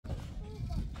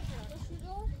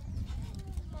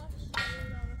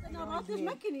وقتش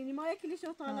مکنینی ما یکی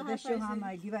لیشو طالع هذا شو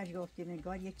هم دیواش گفتی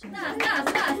نگار یکی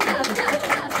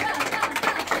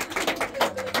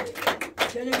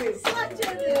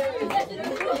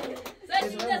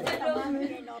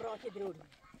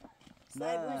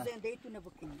سایبون زنده تونه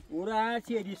بکنی او را هر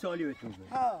چیه دی سالی بتون بود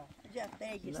ها جفته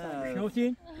ایگی سالی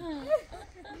شنوتین؟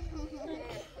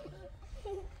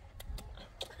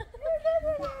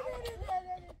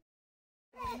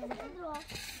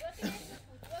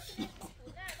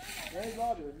 Nee,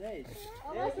 Babu, nee.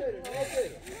 Nee, söyle, nee,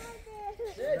 söyle.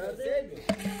 Söyle, söyle.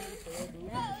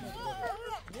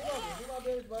 Niemand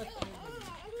weet wat.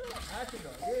 Haat je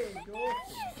dan? Nee, dood.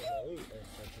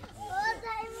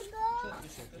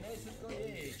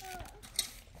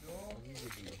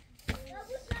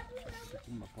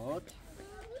 مفاد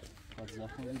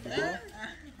زخم دیگه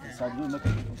صدور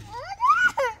مکنید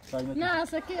نه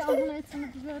اصلا که آمونه ایتونه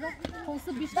بیاره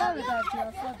خونسه بیشتر به درد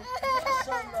میاد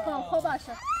خب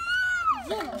باشه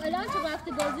الان چه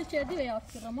وقتی بازی کردی به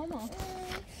یاد کرم ماما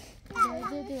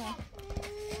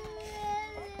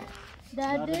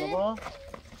درده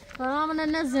فرامون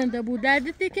نه زنده بود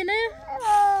دردتی که نه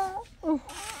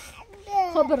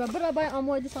خب برا باید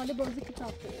امویدی سالی بازی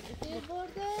کتاب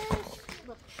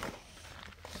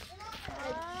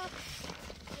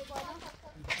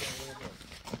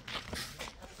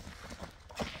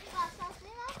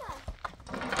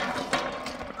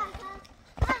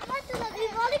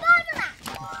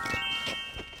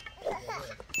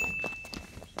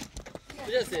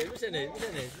Missä ne?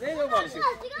 Ne ei ole valisi.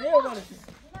 Ne ei ole valisi.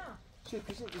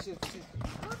 Sykkö,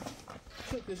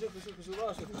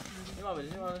 vaan sykkö. Ne vaan veli.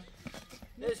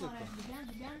 Ne sykkö.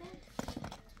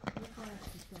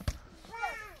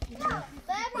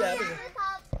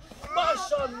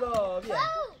 Maşallah.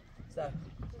 Sen.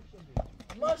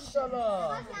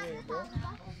 Maşallah.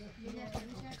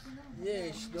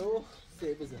 Yeş do.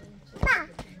 Sev bize.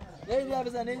 Ne ya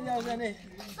bize ne?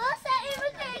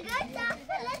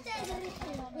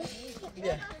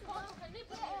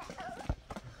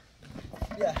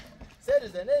 Ya,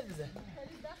 serize ne bize?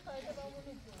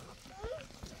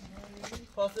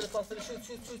 Fasırı şut.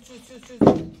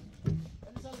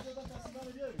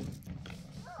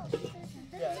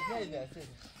 Ya ne?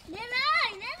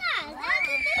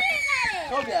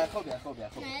 Kobe.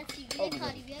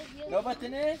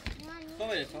 Nöbette ne?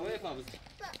 Kobe kabız.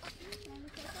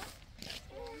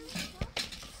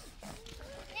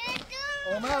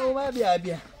 Oma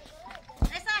bia.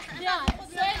 بیا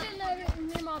سیل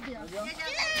نیما بیا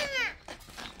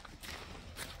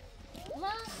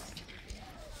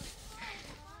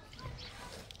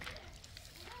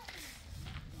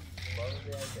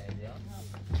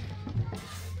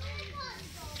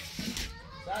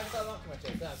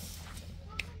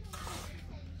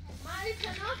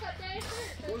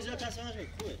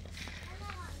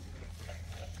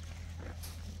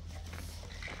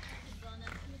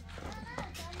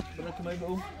Bırakın ayı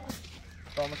bu.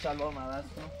 Tamam şalvar mı var?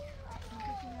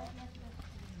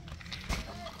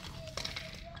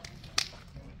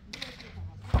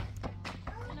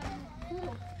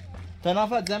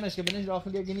 تنافت زمش که بنش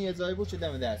داخل یه گینی یه زایی بود چه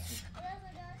دم دستی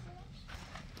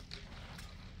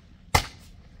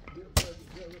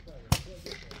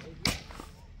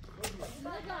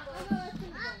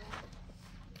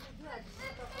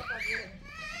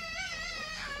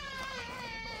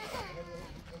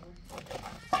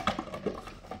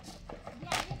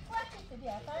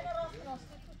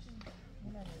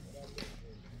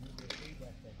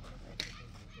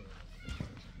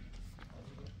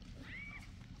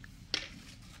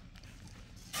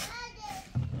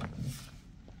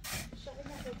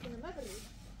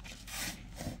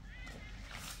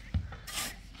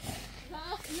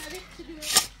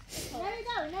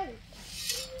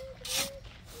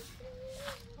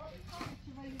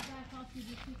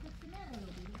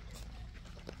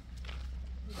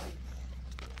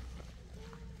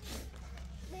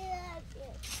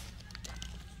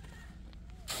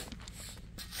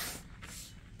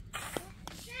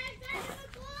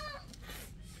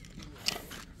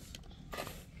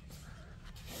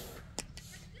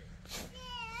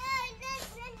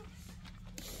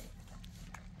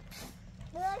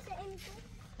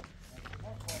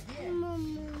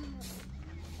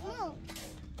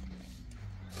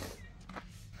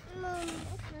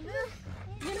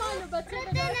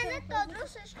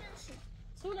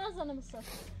نزنم الصف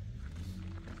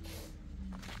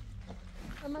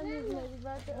اما نزنم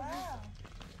بعد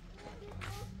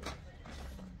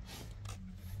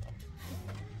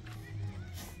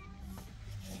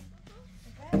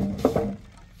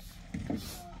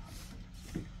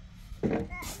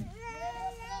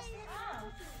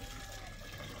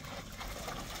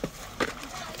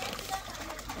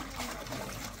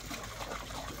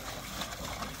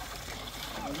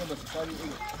سالی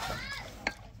دیگه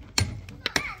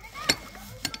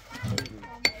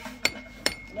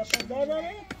لپن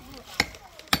داره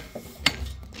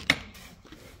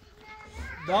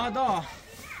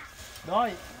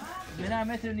دای من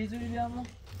متر نیزوری بیام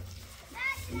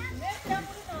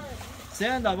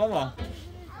سندا بابا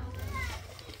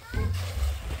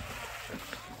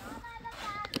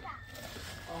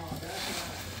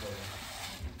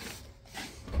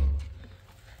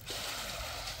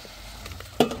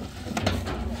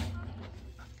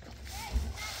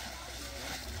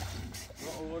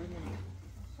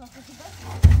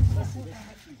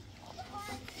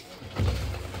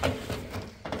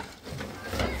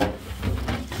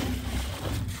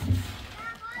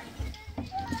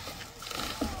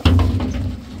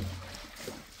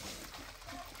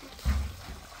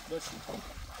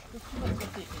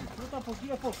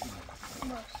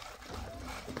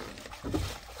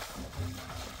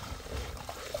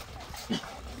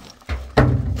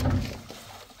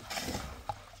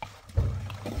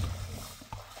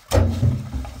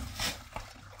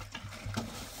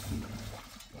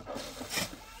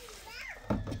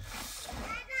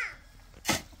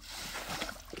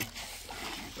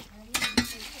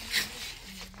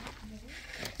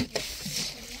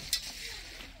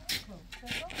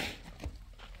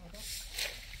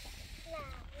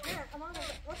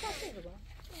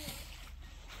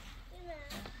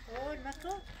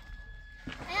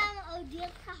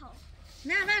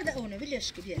نه مرد اونه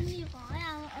بلش که بیا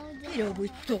بیرو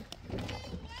بود تو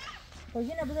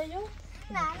خوشی نبوده یو؟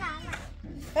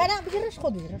 نه بگیرش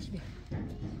خود بگیرش بیا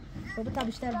خب تا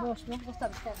بیشتر باش بیا تا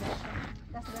بیشتر باش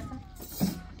دست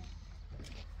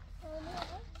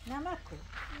نه مکو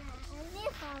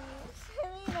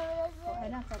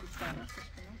نه تا بیشتر باش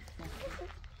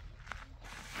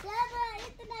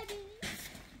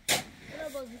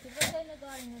بازی که بخوای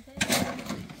نگاری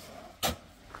نتایی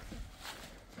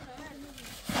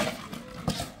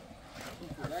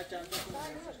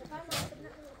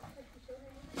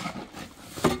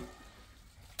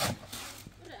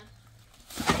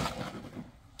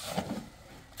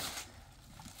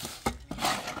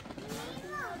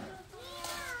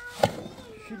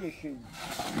شده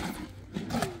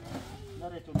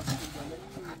نره تو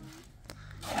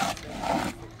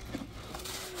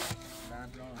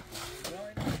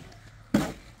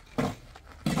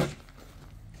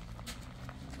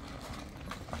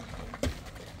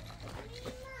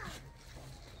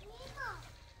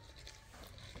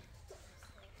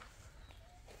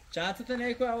چند تا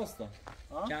نیکو اوستا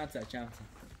چند تا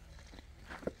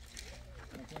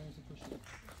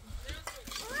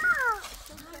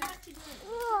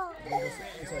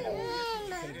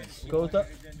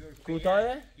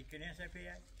کوتاه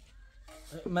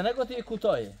منه گفتی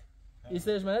کوتاه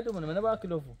ایستش منه دومونه منه با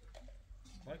کلوفو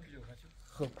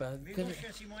خب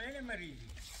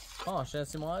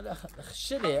شنسی مال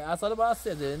شده اصلا با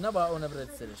سده نه با اون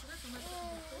برد سرش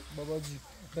بابا جی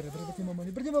بردی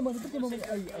مامانی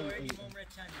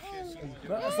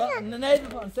اصلا نه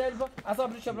بفهم سلفا اصلا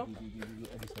برش برام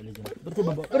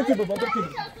بردی بابا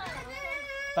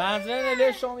پنجره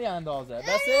لی شومی اندازه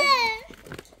بسه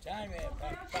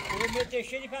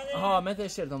ها متر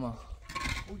شد ما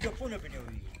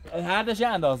هر دشه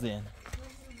اندازه این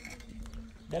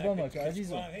بابا ما که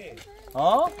عزیزو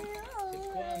ها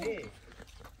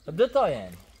دو تا این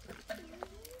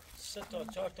 3 تا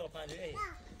 4 تا 5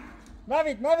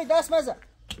 نوید دست مزه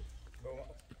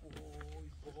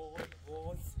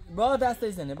با دست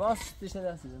ایزنه باش تیش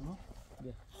دست ایزنه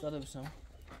بیا ساده بشم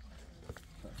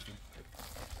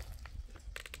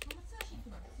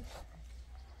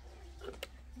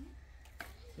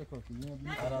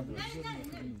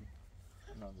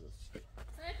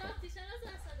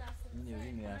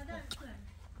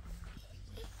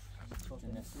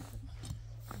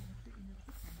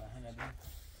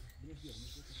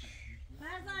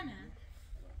فرزانه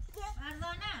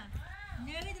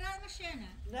نوید رد مشینه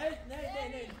نه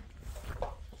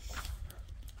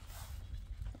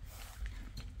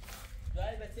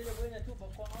دایی بچه رو بوینه تو با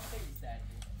قوام خیلی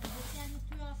سردی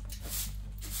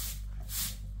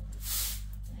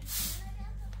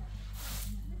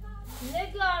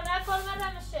نگار نکن من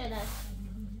رمشینه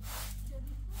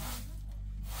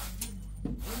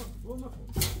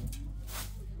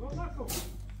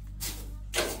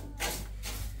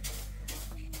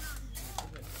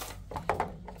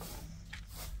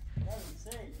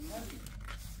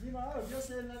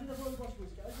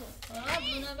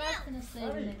buna baktınız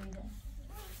sevgilerinde.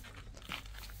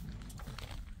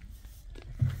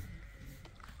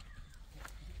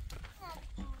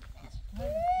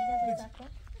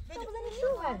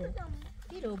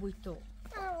 Tiro buito.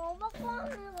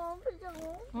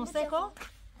 Non sai co?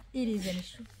 ایریزنی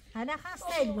شو هلا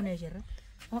خاصه البونه جرا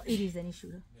ایریزنی شو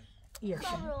یه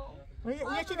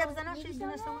چی نبزنم چیز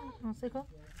دونستم نسکو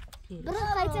برو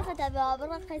خیلی خطابه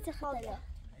برو خیلی خطابه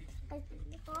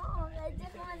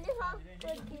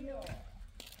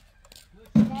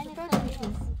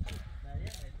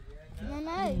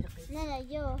نه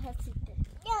یو هسیده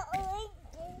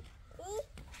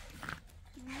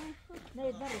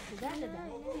نه برو داده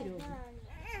بیرو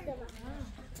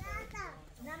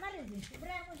نه مرزی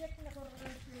برای مجد نکن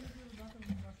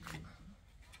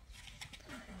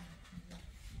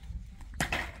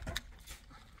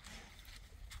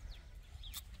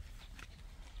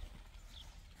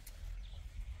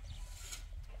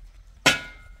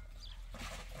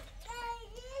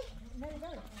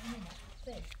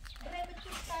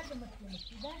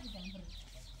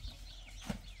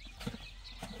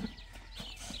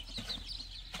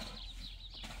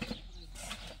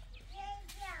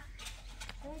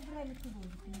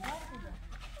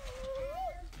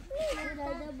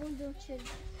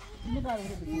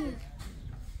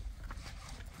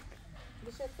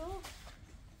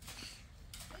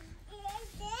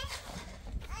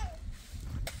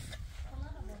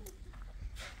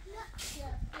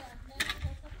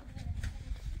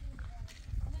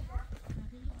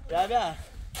بیا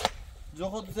جو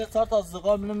خود دوست چهار تا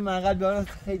اصدقاء منم منقل بیارن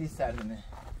خیلی سردمه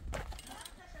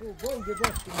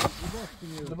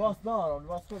لباس دارم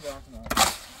لباس خود دارم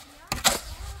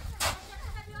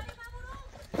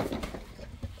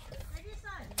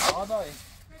آدایی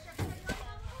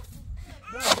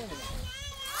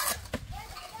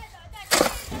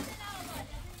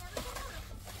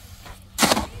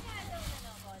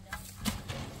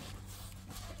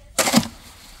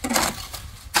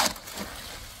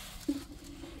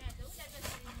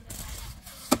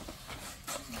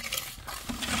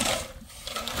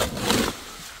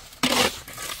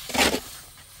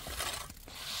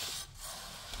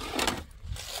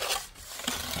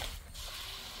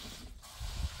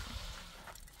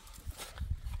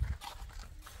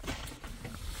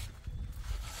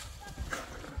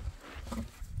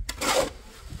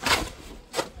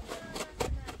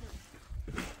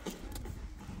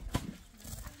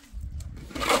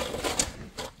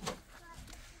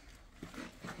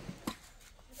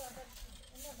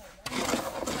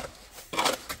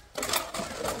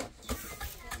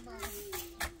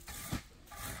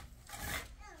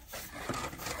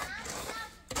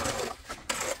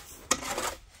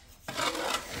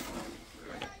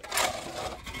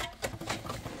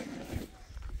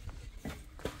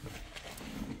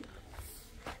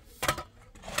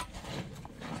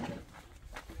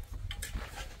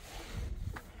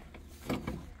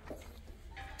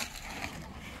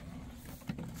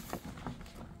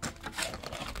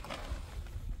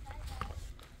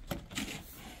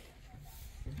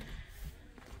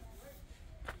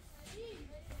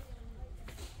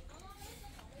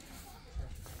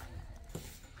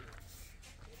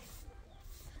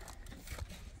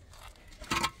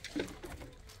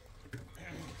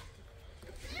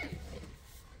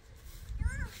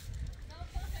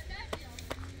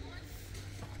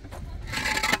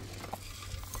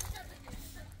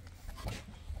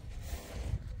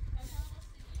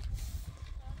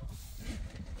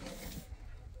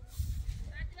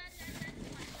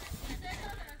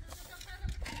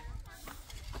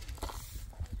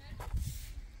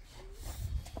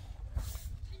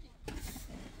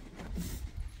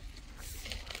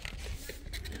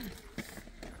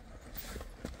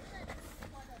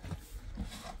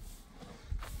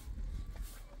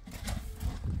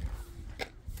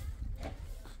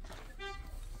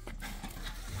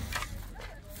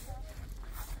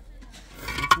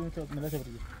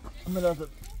ملاتب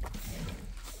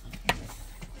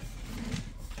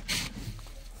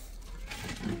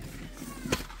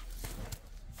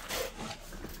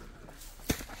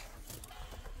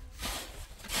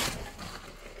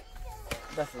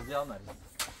بس زیاد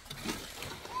نرید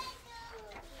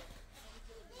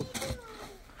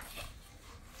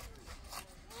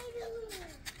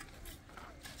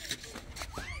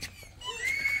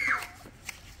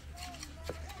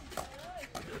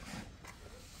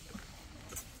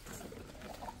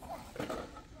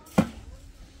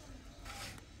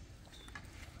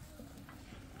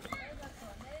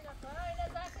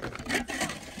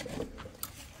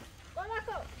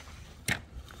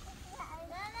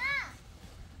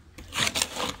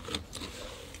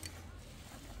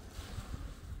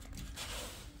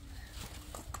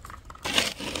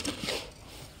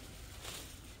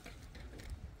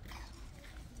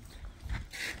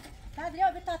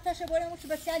دریا به تاتش بولم وش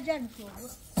بسیار جرم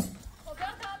شد.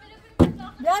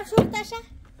 بیار شو تاشه.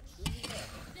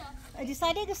 اجی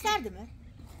سالی گستردم.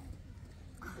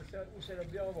 اون سر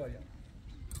بیا بالا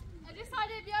علی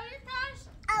ساله بیارین تاش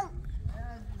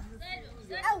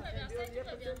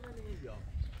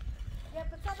یا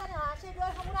پتا برای هاشه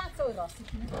بیار همون رنگ سوی راستی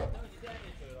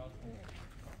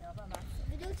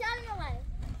ویدیو چند نماره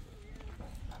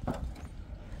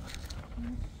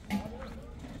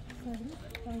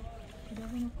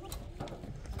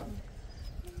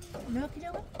نه که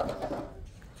جواب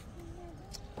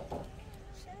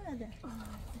شده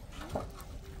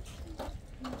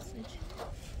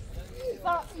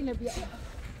اینو بیا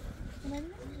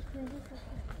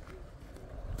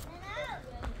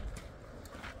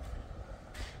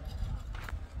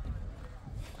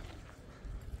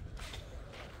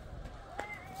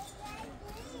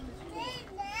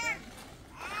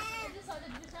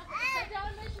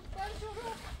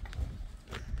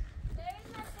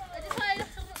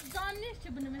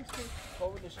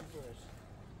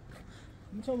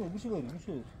میتونم بوشی بریم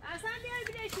میشه اصلا بیای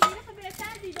بیای چیزی خب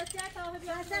بهتر دیگه تا تا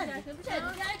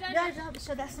بیا یا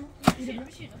بشه دستم بیرو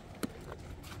بشین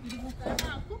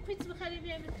خوب پیت بخریم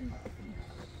بیایم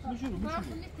تو میشورو ما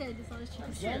خود نیست سال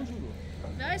چی میشورو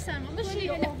نه سلام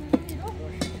بشین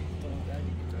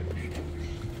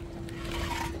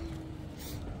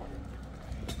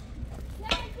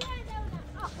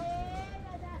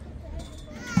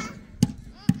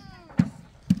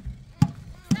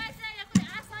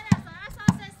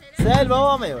سهل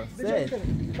بابا میو سهل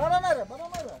بابا نره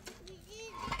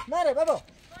نره بابا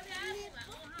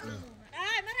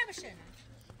منم بشه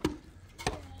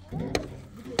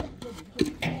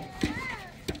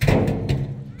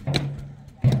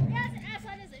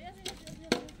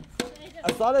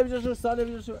سال بیجا شو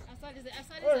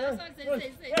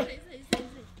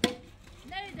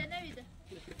نویده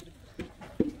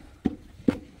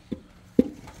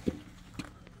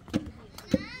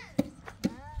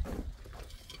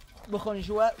بخونی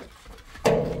شو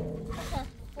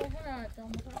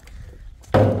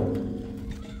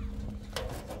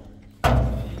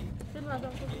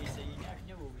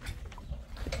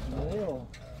نه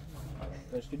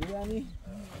تشکیلی یعنی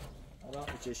الان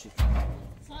چشی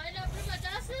سایل ابرو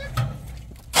بدست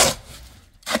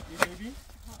ببین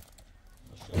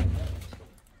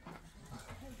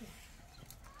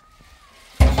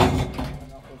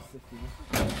انا خود سفیدی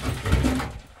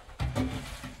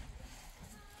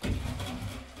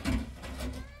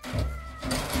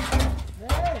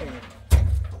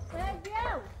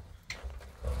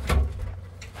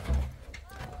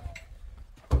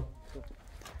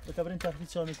بتابرین تحقیق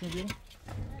چانشون بیرون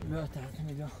بیا تحت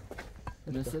میگم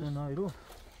رسل نایرو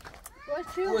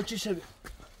وای و چی شبیه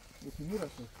یکی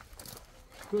میرسه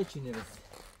کوچی نرسه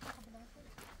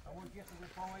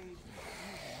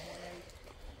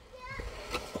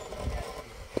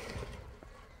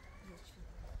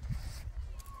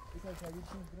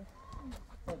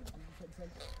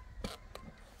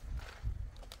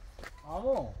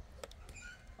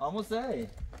Amo sei.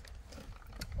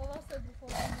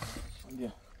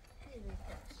 بیا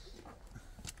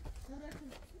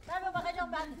بابا بقى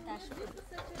جنب بعد التاش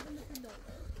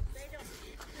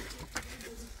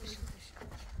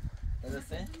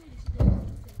درسته؟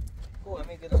 خوبه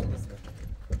میگیرم درسته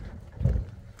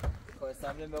خواه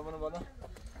سمرین ببونه بالا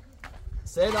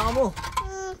سید آمو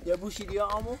یه بوشی دیا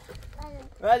آمو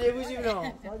ولی یه بوشی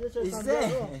بیرم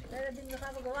ایسته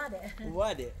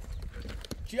واده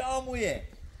چی آمویه؟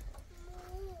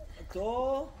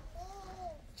 تو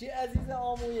چی عزیز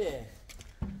آمویه؟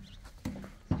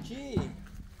 چی؟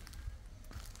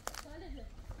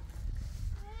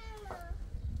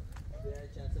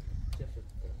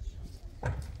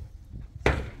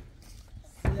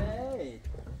 سید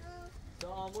تو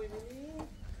آموی میبینی؟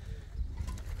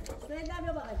 سید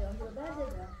نبیا بقى جنب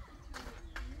بعد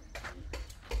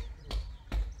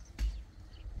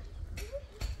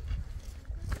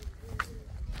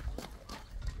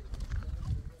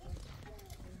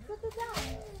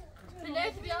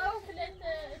فلت بیا فلت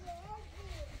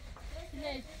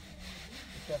فلت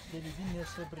تحتیلی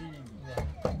نصف بریم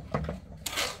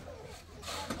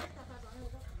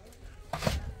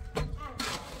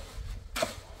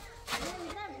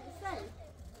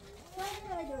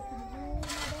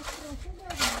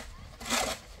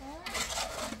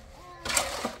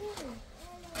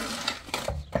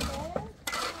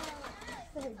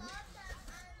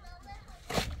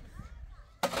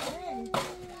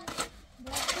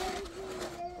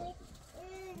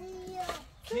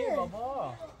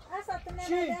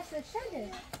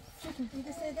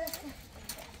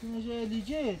نجا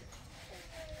لیجه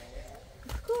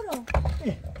کورو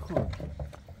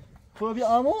خوب بیا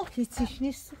آمو هیچیش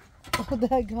نیست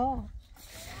خداگاه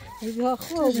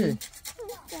خوبه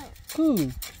کو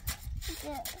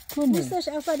بوستش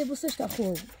افعلی بوستش تا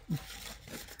خوب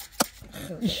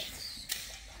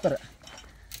برا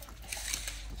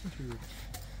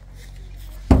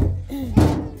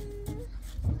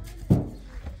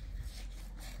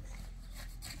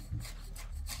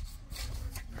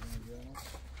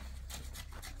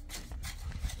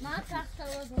من تخت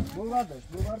وزن بو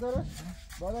بردارش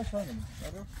بادش خانم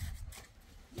برو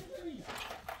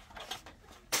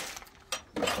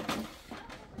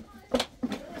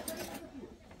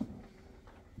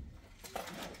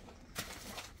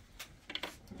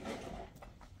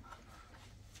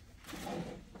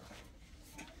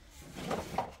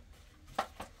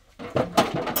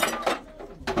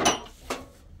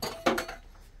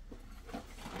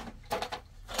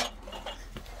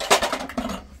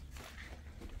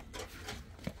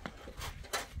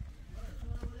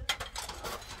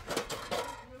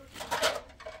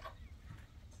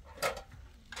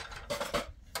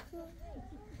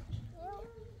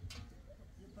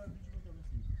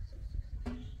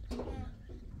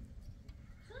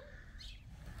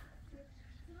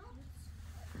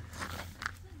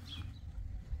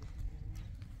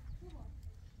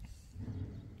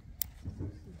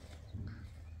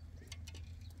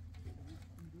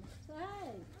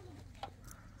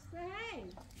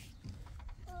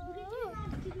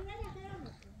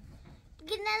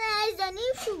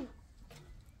شو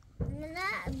نه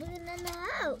بگنه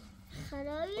نه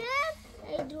خرایط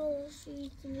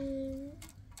ایدروشیتنی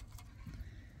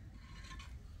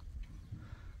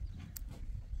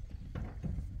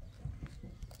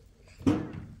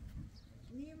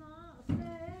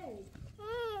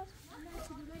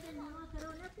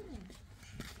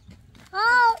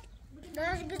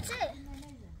That's good too.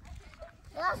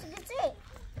 That's good too.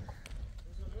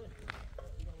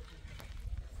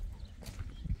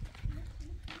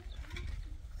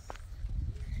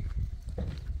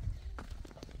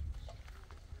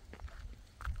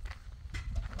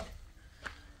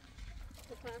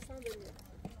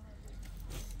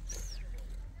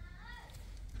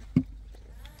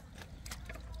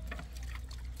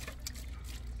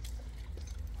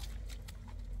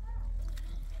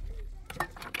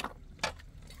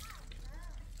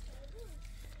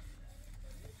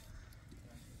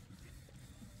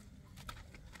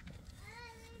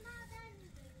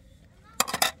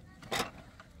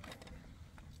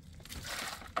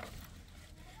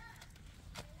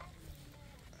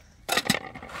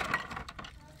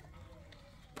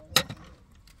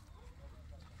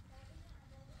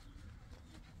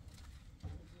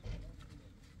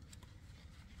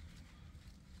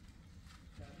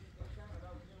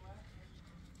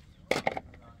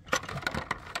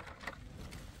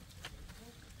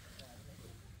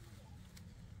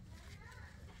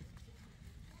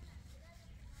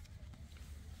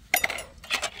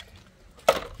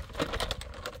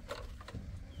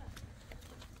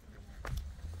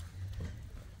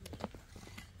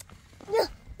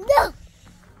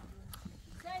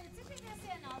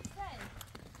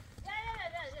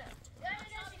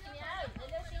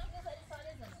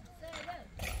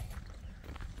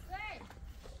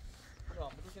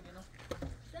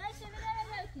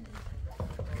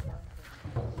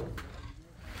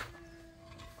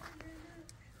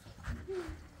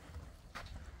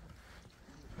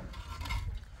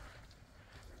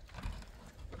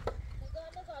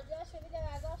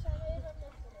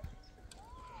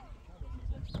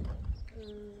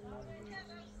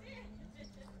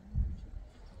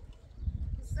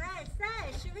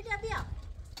 شوفي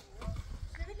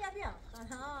بيا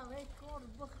ها وين كور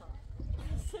بخا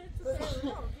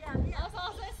بيا بيا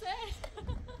اساسا سه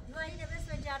ما هنا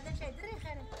بس جاردن شي دري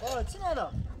خير چی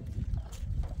ندارم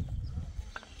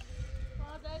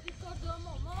هذا دي كردوم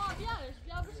ماما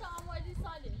بیا بشه آموزی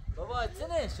سالی بابا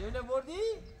چنه شونه بردی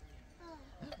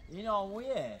این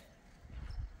آمویه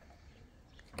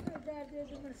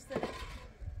درد مرسته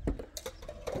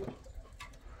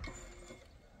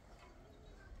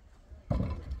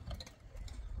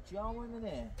چی آموی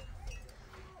منه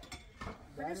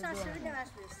بلش شوفي لواش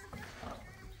بس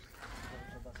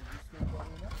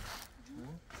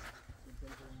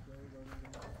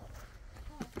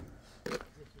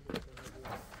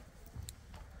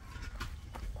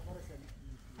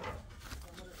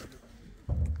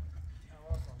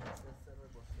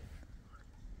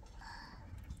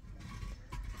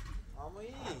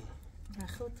آمویی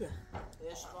خوتیا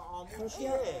عشق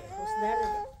آمویه خوش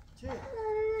درد چی؟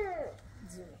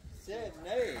 سه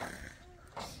نه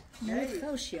نه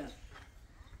خوشیا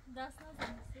دست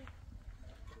نزن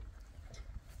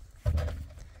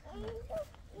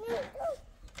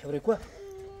کبری کو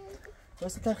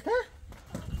واسه تخته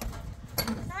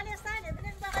ثانية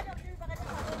بنين بغل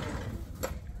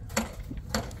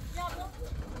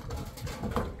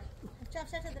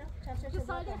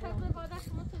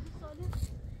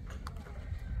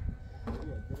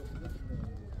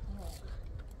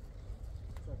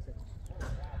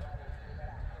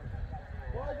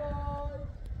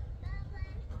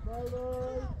Bay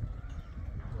bay.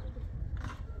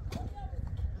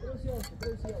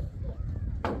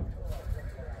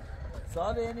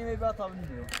 Sadece yeni bir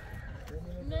atabiliyor.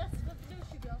 Ne sıkıntı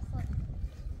şu göster.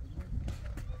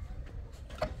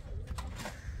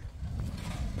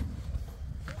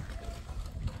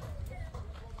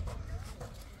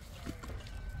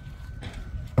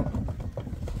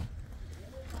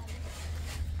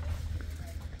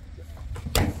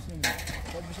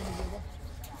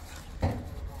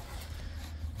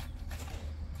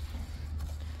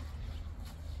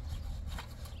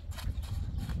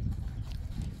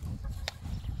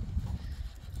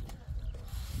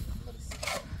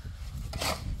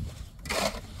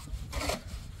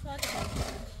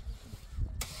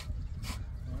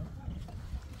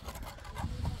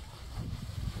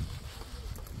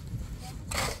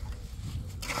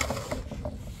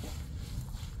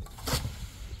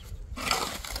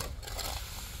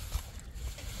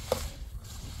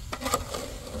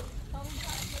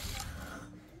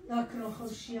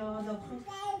 خوش یا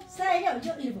سعی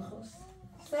یا این بخوز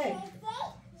سعی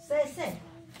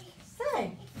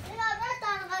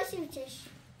قشیم چش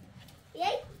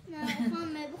نه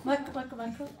خامه بخور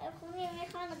خونی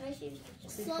میخوان قشیم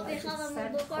صبح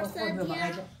خوابم بخور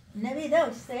سادیا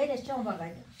نمیده سعیدش چون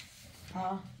بقیده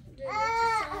ها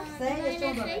سعیدش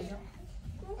چون بقیده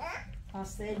ها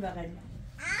سعید بقیده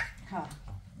ها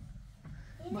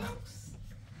بخوز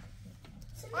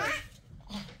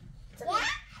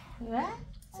و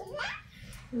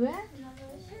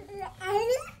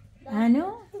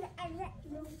انو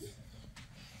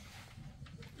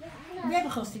بیا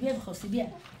بخواستی بیا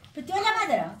فتوله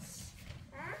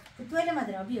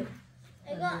مدرا بیا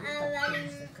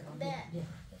اولین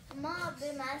ما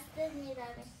به مسجد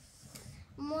میرویم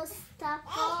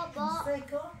مصطفی با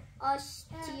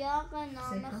اشتیاق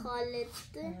نامه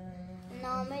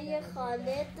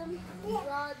خالد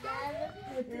را در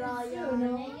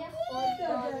رایانه خود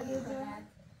باز می‌کند.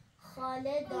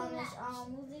 خالد دانش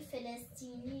آموزی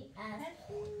فلسطینی است.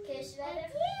 کشور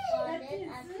خالد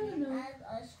اکنون از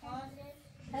آشغال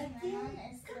دشمنان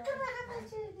اسرائیل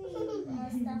است.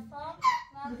 مصطفی و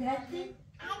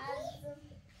خالد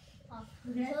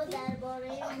تو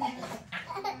درباره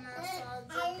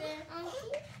مساجد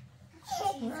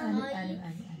چیزهای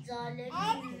ظالمی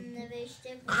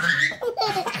نوشته بودی.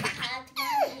 حتما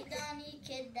میدانی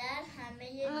که در همه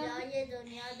جای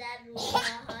دنیا در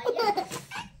روستاهای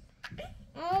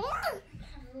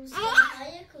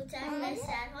کوچک و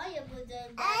شهرهای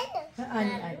بزرگ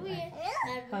بر روی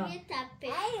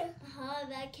تپه ها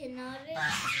و کنار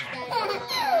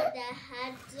دریاها در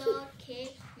هر جا که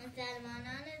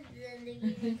مسلمانان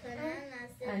زندگی میکنند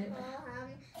مسجدها هم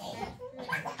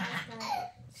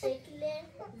شکل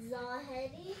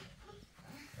ظاهری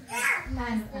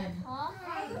مسجدها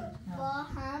با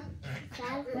هم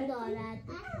فرق دارد.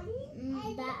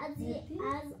 بعضی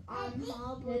از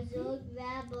آنها بزرگ و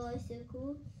با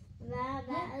شکوه و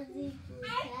بعضی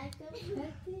کوچک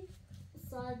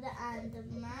ساده اند.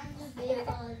 من به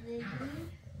تازگی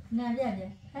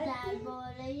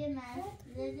درباره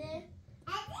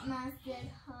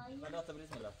مسجدهای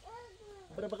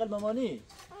برای بغل مامانی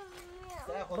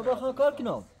بابا خواهم کار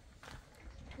کنم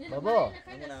بابا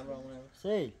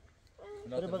سیل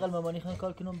برای بغل مامانی خواهم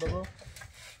کار کنم بابا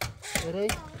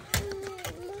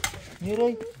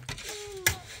میری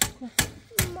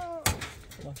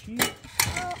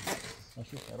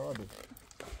ماشی خرابه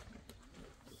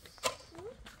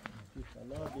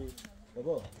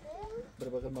بابا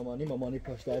برای بغل مامانی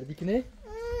پاش دردی کنه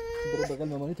برای بغل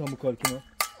مامانی تا همو کار کنه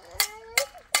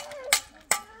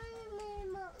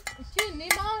چی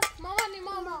نیما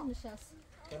نشست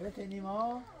کارت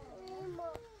نیما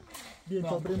بیا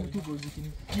تا بریم تو بازی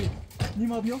کنیم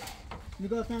نیما بیا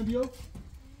نگاه کن بیا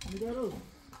نگاه رو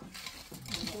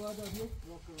بیا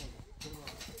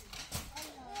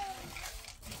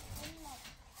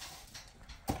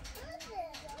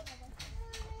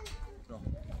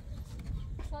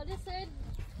سالی سید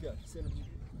بیا سیل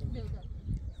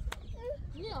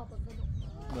نیا بکنم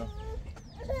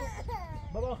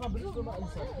بابا خواهم بریش تو با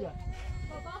انسان بیا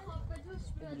بابا خواهم بجوش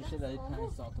بیاد بریشه داری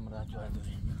 5 ساعت مرد جای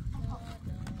دوری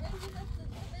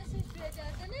بسیش بیاد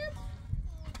جردنه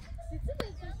سیتی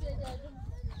بسیش بیاد جردنه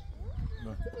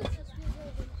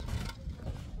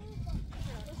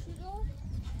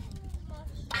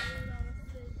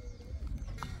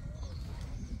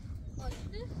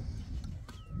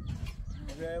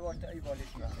Buraya varta iyi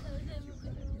balık ya.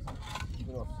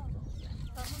 Dur.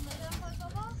 Tamam ne yapar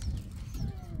baba?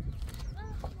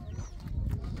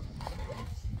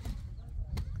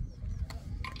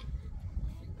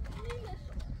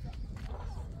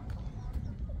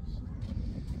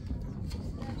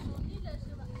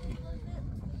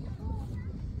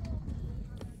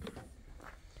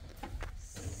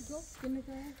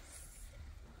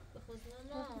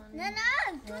 نه نه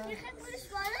تو میخوای برش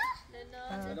بالا؟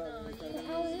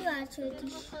 همونی برچه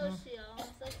دیش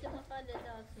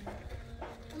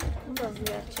اون بازی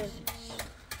برچه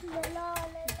لا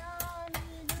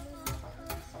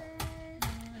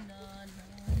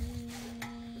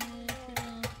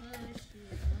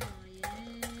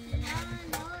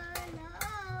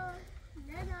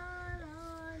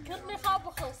كرني خاب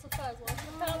خلص فاز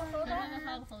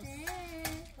خاب خلص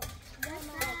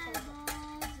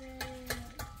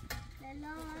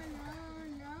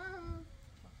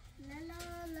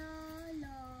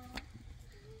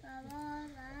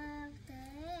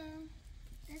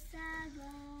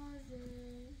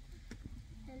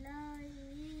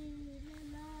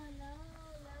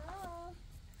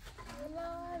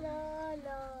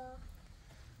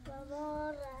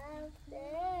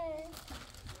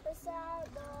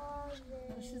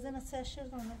زين تساشر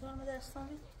دون دون ما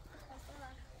داستاني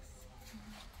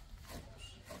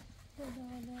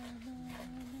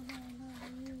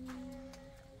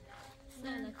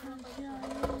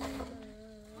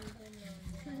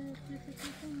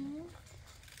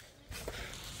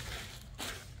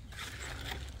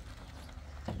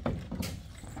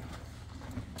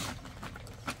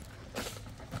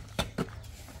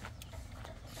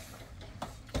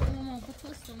ماما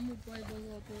بتصل مو باي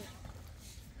بابا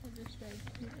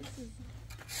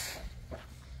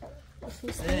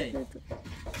Hey.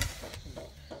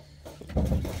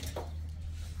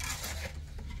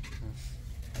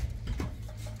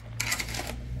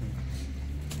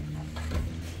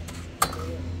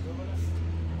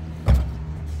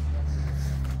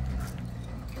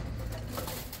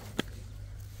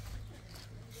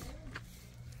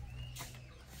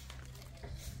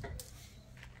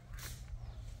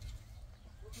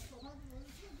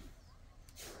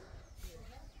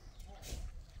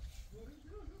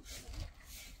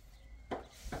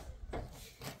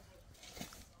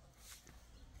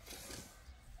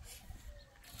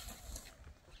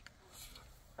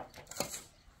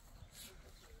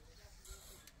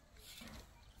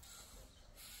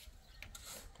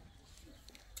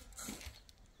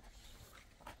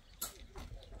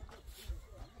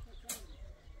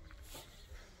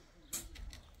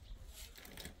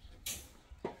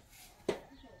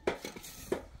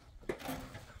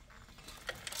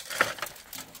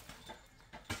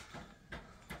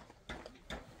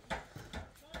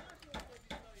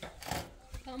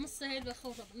 مستحيل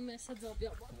بخوفك ما يصدق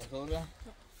يابا بخوره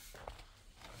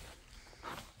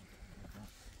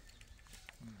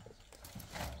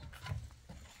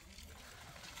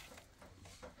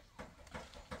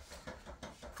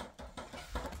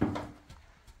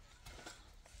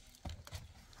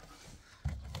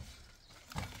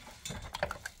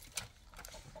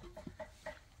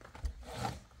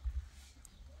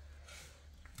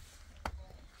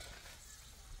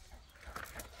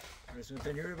رسون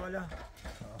تنیوی بالا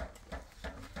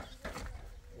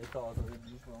یک آزاده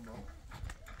بیش با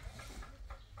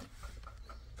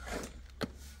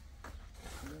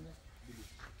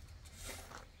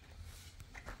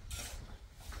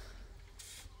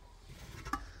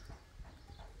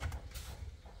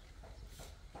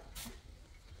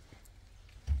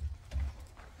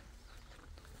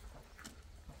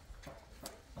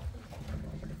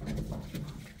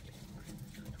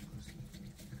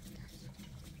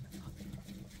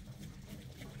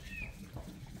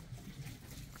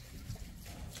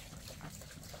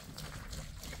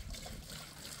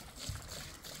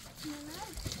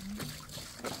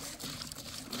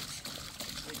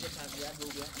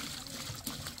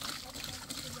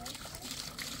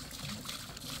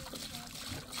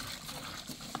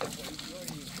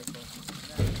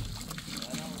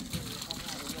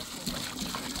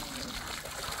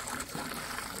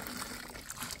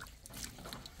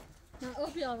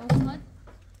بیارم اومد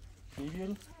چی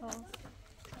بیاری؟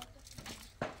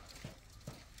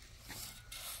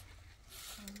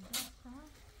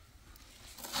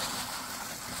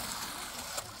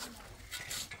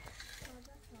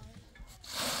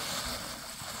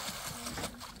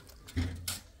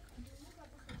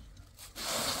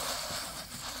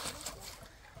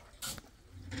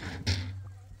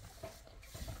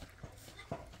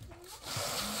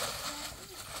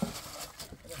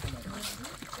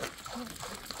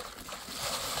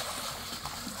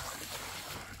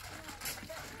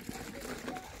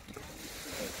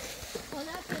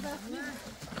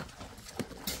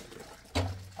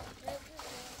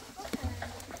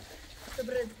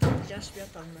 جاش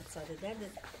بیاد آمد ساده درد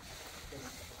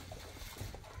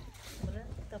برای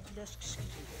تپیداش کشکی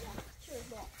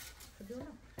خدونا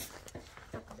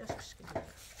تپیداش کشکی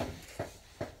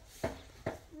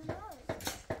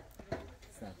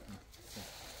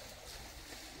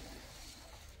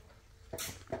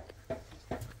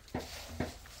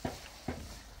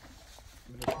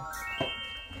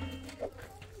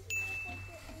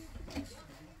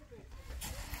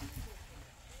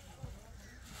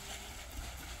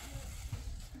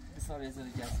ساله از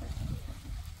جذب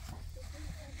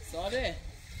ساله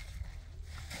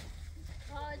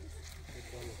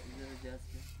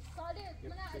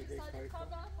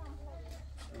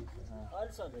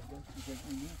Alisaleh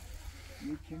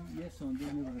یه سنده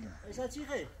میبردم ایسا چی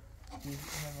خیلی؟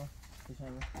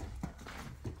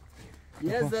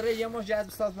 یه ذره یه مو جذب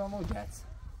ساز به مو جذب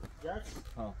جذب؟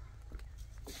 ها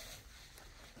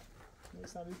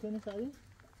سبیل کنی سریع؟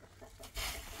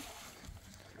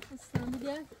 Sen bir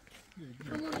gel.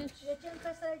 Tamam geç. Geçen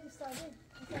kasaya gösterdim.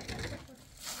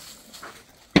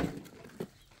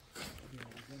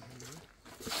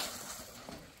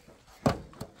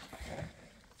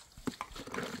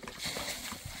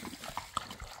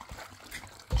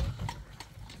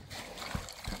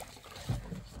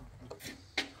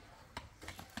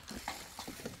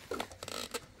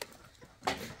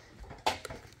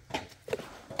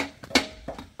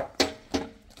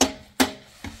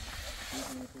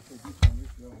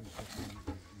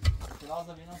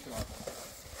 Lazım bir nasıl lazım?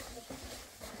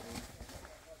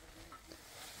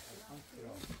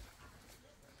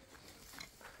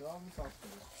 Tamam mı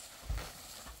sattın?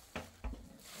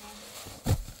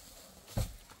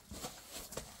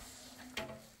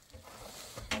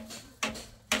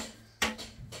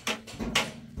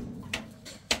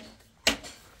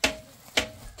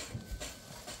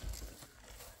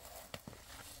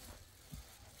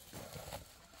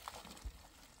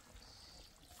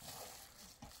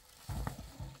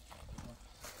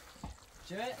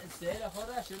 چه سهل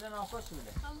خورده شده ناخوش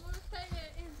بوده Hamur teye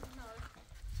iznar.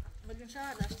 بدون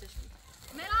شهر داشتش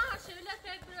Merak şöyle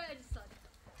tek bir elisa.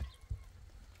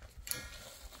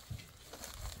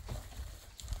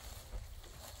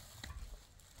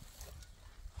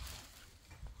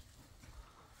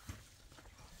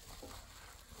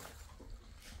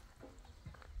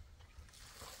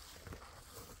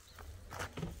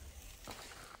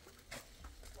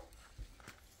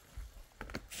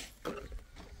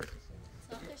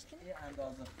 یه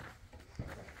اندازه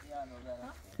یه اندازه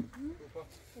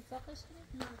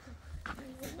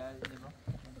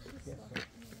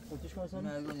خودش کنسان؟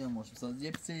 نه اگه یه ماشم ساز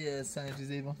یه پیسه سنه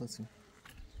ریزه ایوان تاسیم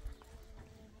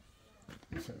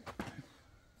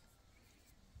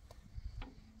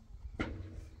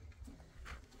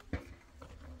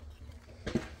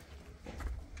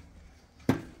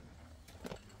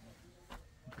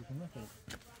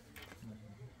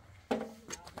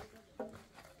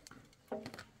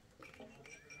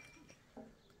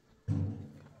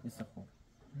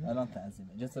الان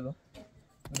تعظیمه جسبه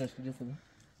بودش که جسبه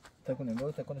تکونه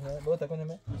برو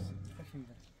تکونه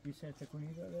بیشتر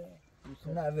تکونی داره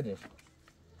نه بدش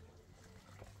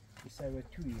بیشتر و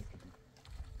توی یکی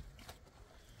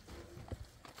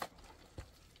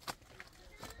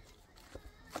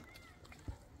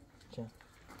چه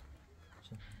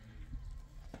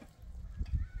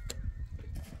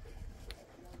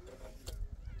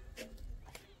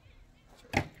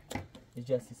یه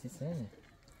جسیسی سنه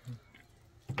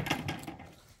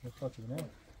خاطر نه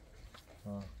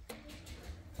ها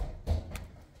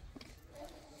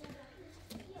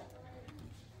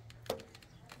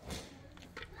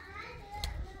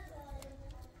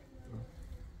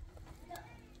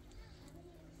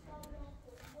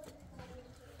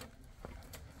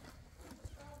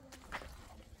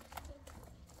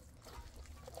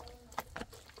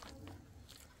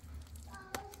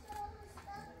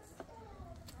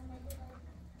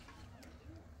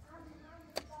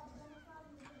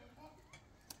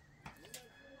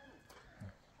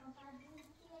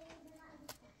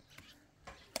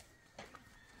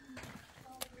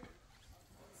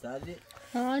سعدی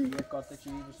Hani یه کاسه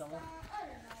چیزی بشم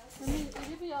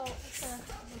iyi bir ya.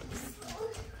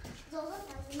 Zola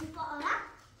sen bu ara.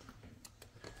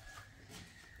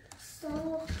 So.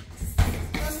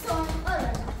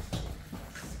 Ara.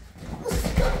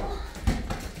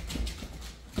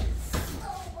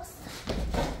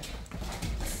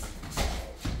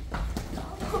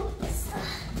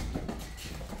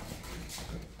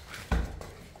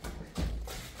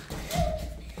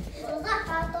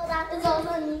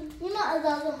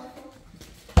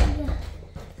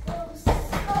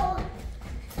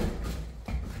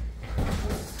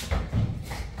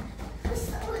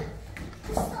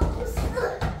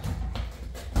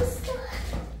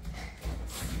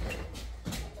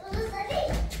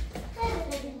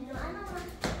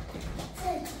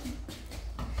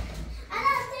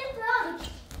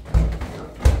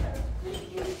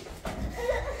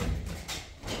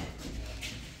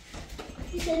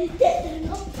 سری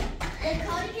تدرینو یه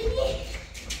کاری کنی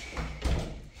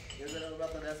یه ذره رو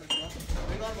بطن دست شما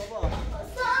بگار بابا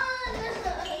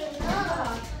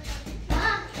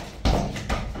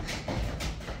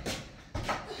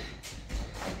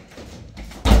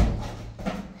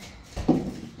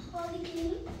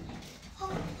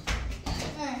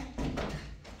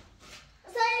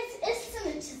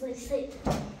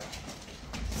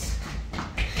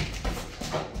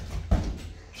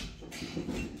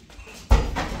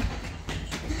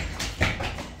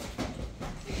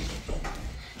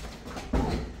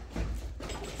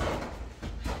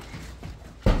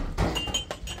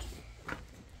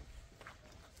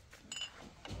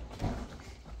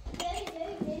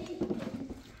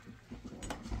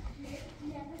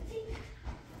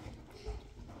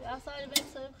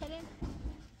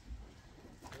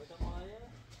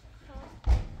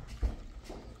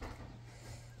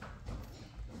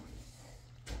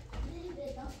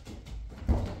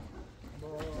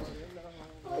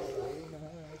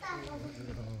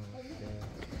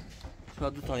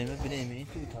شاید دو تایمه بریم این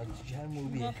توی تاجیک هر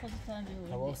موبیه ما خود تنبیه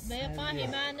به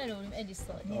قاهیمه نروریم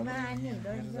الیسال نیمه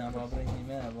داریم زنبابره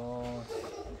نیمه با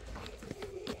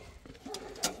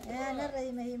نه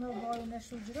رایمه هیمه و بارونه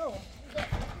شجرو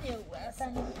اصلا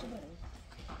نمیتو بریم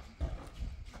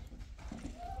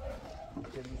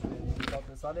چه بیش بریم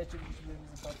بیتاته ساله چه بیش بریم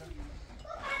بیتاته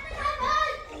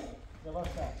یواش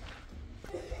کرد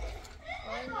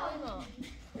آی نیما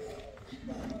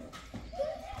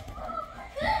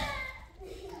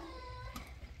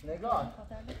نگاه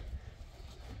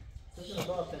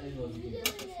نگاه تنی بازی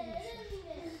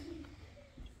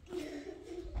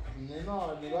نگاه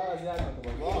از یک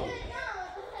نکن بابا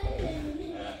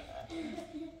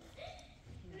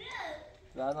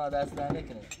زهرا دست در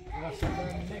نکنه دست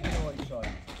در نکنه وای شای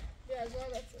بیا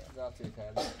زارت زهرا توی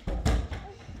کرده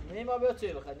نیما بیا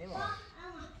توی بخواد نیما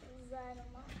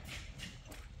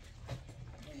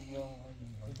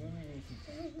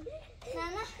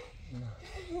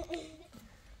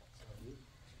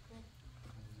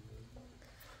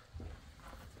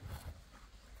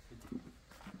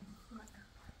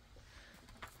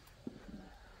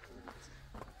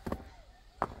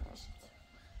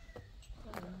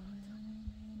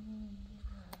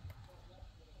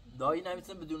دایی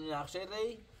نمیتونم بدون نقشه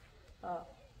ری؟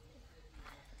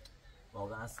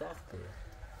 واقعا سخته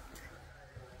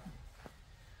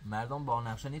مردم با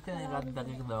نقشه نیتن اینقدر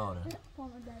دقیق داره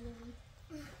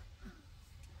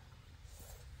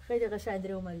خیلی قشنگ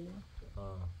داره اومدیم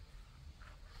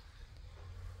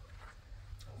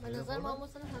به نظر ما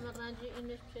مثلا همه رنجی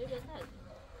اینش بشه بهتر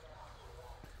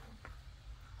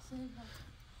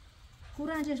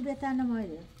خورنجش بهتر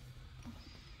نمایده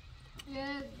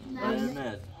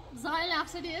نه زای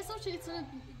نقشه دیگه سو چی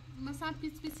مثلا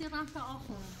پیچ رفت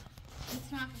آخر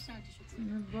میتونم قشنگی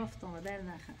شد بافتم در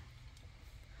نخه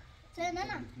چه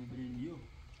نه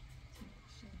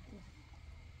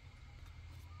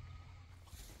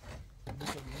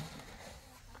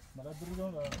مرا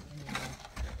درودم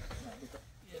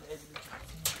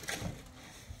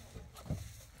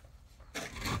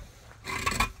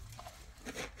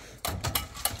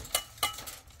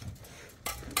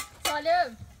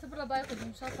سالم تو برو باید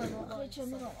خودم شاید فرما چه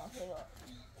میرم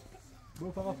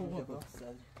برو فقط فوق برو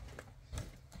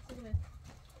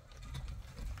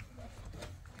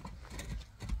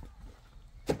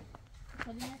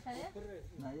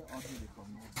نه یه آبی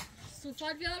بکنم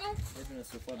سوفال بیارم؟ یه دونه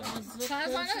سوفال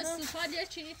فرزانه سوفال یه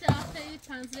چینی طرف یه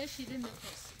پنزله شیرین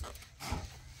بپرس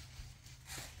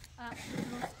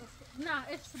نه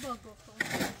اشتباه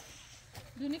گفتم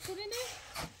دونی کنینه؟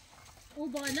 او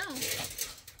بالا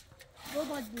او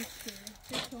باید بوش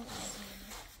کنه چطور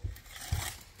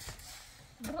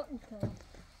برا او کنه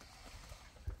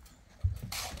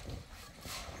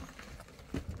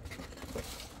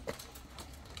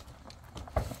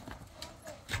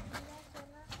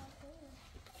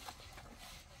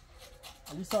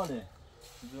Alisaleh,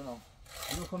 جونم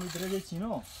برو کمی برای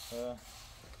چینو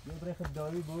برو برای خود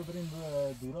داری برو بریم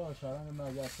دورا شهران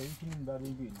مجلسی کنیم برای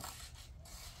بین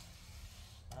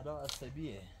الان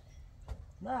عصبیه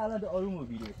نه الان آرومو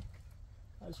بیره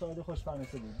از شاید خوش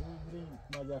فهمسته بود برو بریم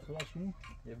مجلسی کنیم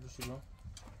یه بروشی با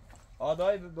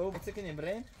آدای به او بچه کنیم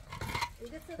برین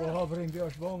اوها بریم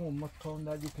بیاش بامون مکان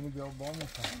دردی کنی بیا بامون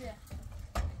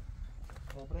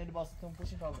با برین لباستون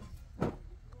پوشی خوابه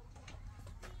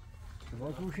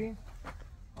لباس پوشیم؟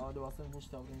 لباستون پوشی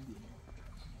تا برین بیم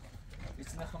هیچ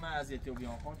نخواه من عذیتی رو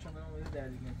بیان خواهم چون برم بوده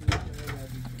دردی کنیم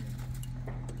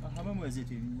همه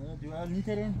موزیتیم دوال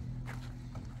نیترین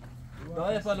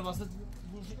دای پا لباست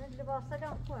لباسه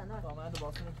کم خواه نه من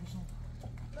لباستون رو پوشم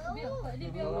بیا خالی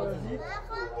بیا باز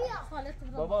خالت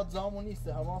بابا زامو نیست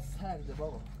هوا سرده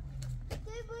بابا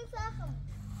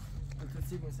تو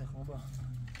چی میسخم بابا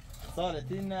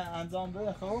سالت این انجام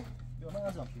بده خب یا من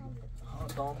انجام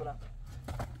شده دام برم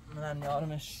من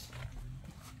یارمش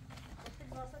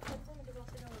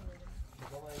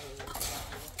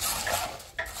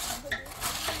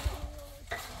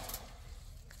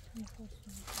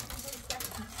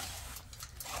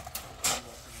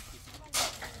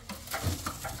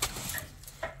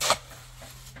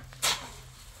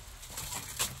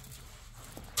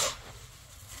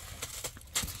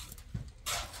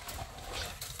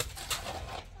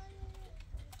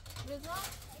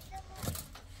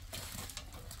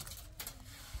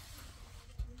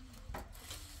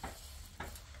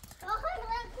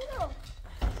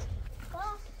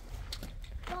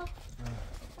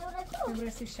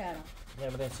Reconciling Shahram.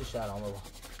 Reconciling Shahram baba.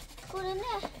 کنه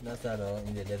نه سلام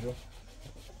این دل دو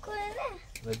کنه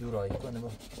و دورایی کنه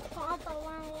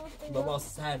بابا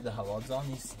سرد هوا جا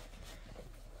نیست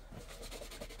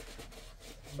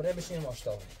بره بشین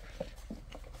ماشتا بسم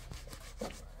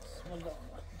الله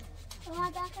ما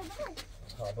داخل بود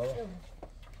ها بابا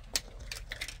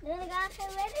نگاه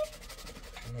کنی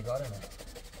نگاره نه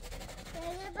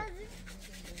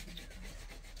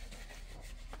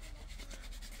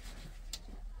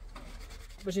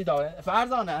بشید آقا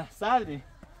فرزانه سردی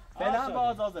فعلا با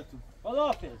آزازتون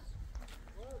خداحافظ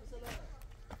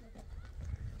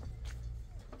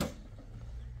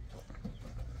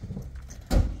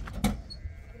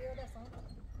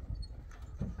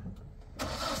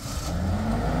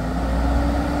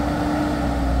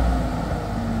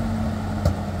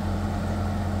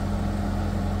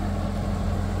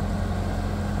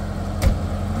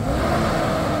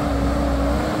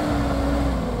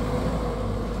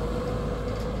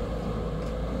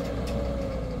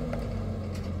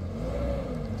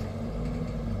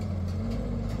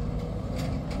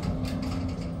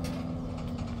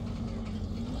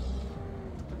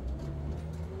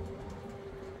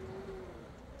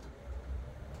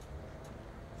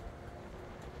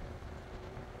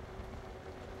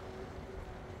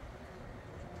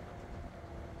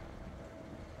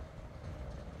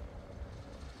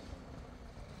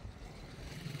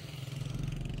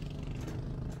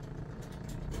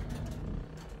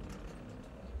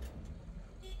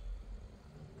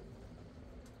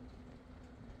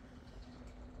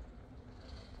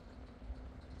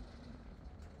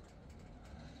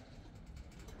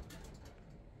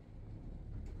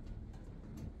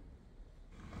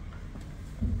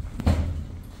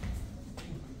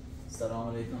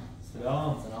السلام علیکم.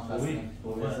 سلام. خوبی؟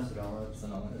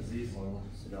 سلام عزیز.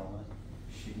 سلام.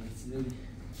 شیرینی چی داری؟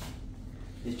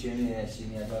 یه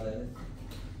شیرینی داره؟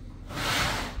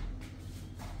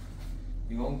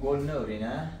 میگم گل نوری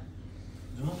نه؟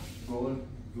 گل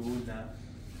نه.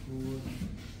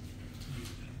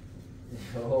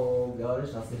 اوه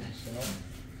بیارش ناسی نشتنم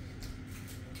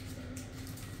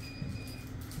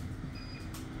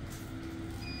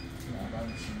نه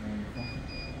من شیرینی میکنم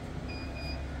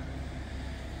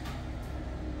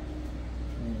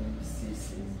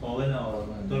آقا نه آقا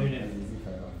تو بینه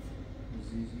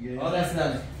آقا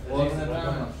رسیدن واقعا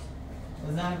برم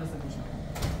زنگ بسه کشم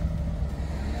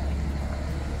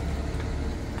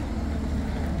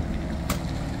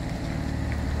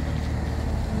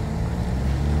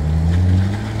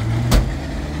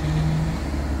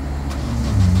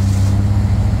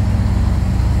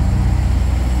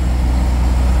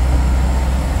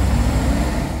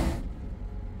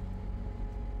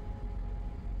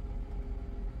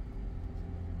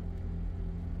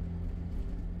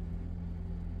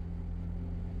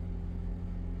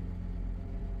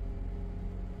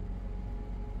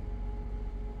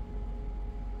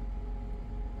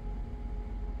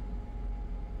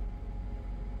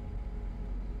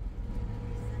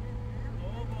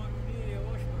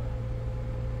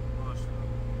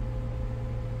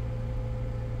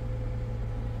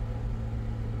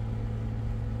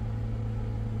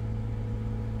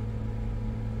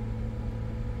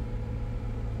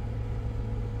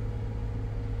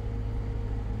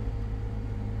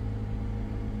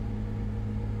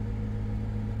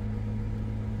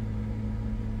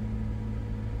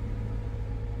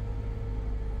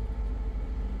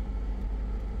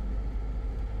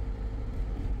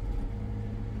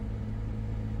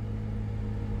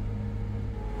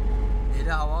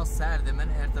هوا سرده من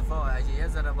ارتفاع اگه یه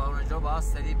ذره با اونجا باید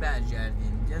سریع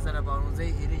برگردیم یه ذره با اونجا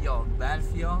ایره یا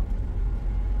برف یا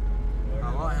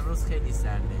هوا امروز خیلی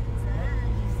سرده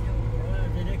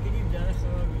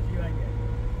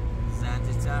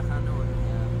زنجی چرخنده بود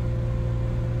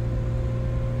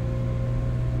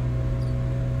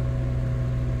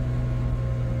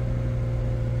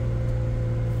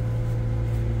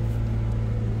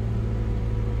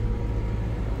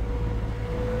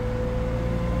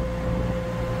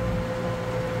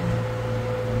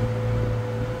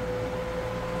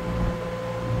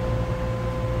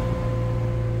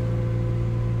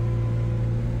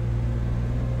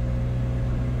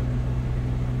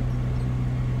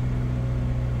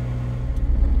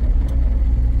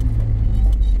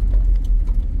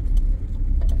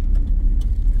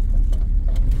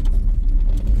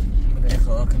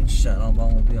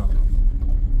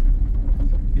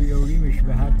میشه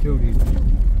به هر طوری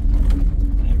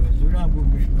زورم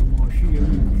بود میشه به ماشی یا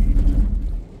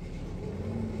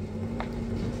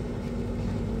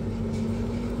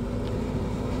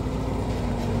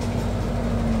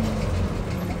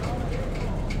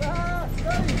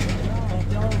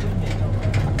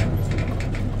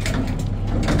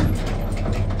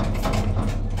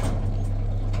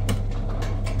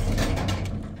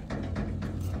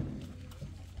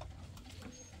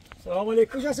سلام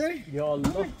علیکم. کجا سری؟ یا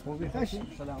الله خوبی خوش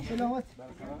سلام سلامت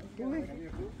خوبی؟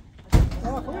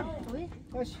 خوبی؟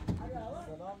 خوش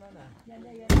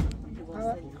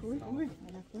سلام خوبی؟ خوبی؟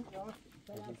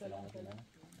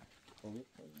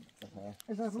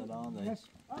 سلام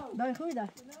دای خوبی دای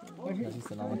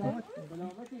سلامت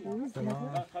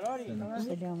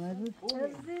سلامت بود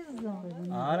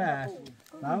عزیزم آره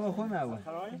من خوب نبود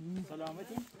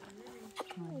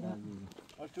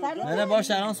نه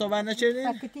باش الان صحبت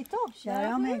نکردیم فکتی تو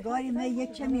شهرام انگاری من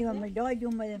یک چمی و مدای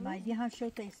اومده مدی هم شد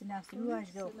تا ایسی نفسی رو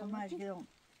اجده و خمه اجده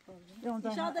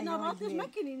شاید ناراحتش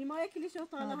مکنین ما یکی لیشو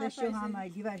تا نه داشتو هم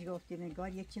مدی وجه گفتیم انگار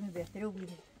یک چمی بهتره و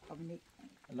بیده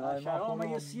شما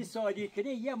یه 30 سالی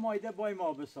کنیم یه مایده بای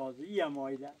ما بسازی یه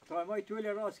مایده تا ما طول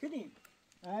راست کنیم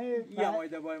یه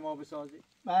مایده بای ما بسازی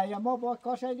یا ما با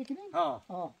کار شایدی کنیم؟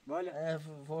 ها بله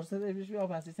فرصت پیش بیا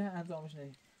پس انجامش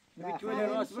ندید طول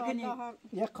راست بکنیم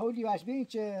یه قولی وش بین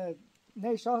که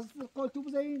نه شاست قول تو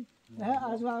بزنین نه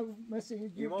از من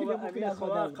مثل ما امیر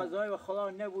خدا قضای و خدا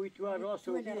نبوی تو راست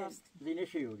و زینه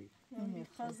شیوری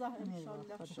خدا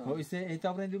انشالله کویسه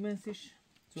ایتاب رندو منسیش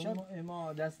چون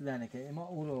ما دست دنه که ما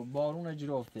او رو بارون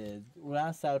جرفته او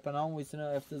را سرپناه و ایسنا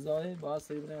افتضاحی با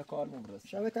سری بودن کار مبرس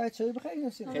شبه تا چایی بخیر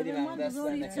نسیم خیلی من دست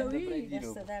دنه که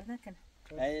دست در نکنه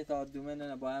ای تا دومه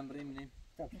نه با هم بریم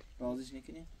رازش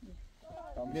نکنیم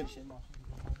تا میشه ما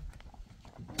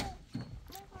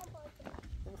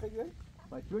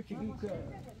با تو چی گی که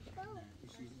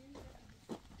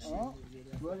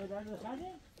جوال در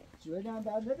نخنه جوال هم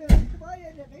در نبه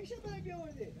باید نقیشه باید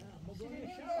بیارده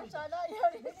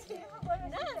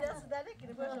نه دست در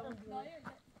نکنه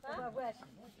باشم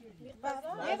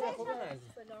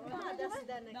دست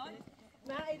در نکنه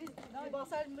من ایدی با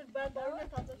سر بعد بارون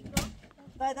تازه شد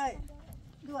بعد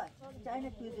دوای جای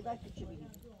نتوی بگاه تو چی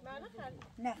بگیم من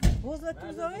نه بوز و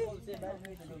تو زوی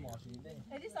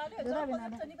ایدی سالی دارم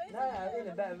خودتونی برید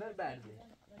نه بر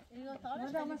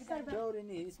برده دوری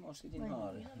نیست مشکلی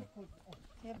ناره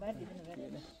یه بردی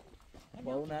بنو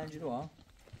با اون انجلو ها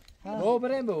رو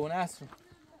بریم به اون اصر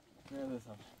نه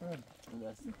بسام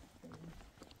دست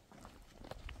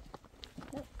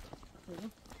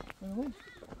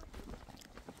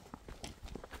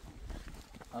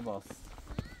عباس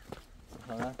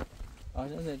سخنه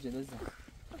آجاز جلزه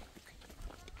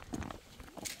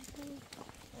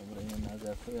برای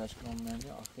نظر توی اشکام منی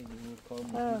آخه گیرون کار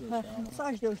مفیده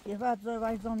ساش دوشتی بعد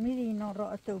وایزان میری اینا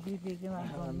را تو بگیم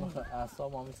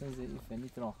اعصاب ما مثل ضعیفه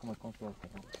میتونم خمه کنترل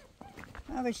کنم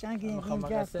ما بشن گیریم خمه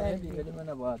قصر همی ولی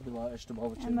من باید با اشتباه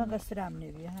بچه اما قصرم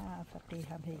نبی ها فقیه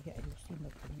هم هیگه ایوسی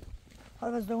مکنی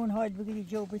حالا بس دون هاید بگیری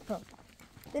جو بیتا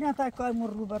دینا تا کار مر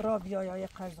رو برا بیا یا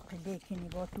قرض قله کنی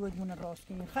با تو دون راست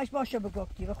کنی خش باشه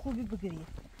بگفتی و خوبی بگیری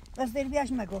بس دل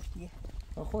بیاش مگفتی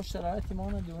خوش شرایطی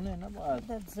ما دونه نباید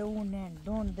داد زونن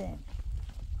دوندن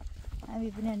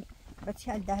همی بنن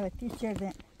بچه دعوتی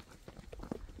کردن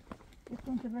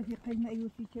كنت في قلم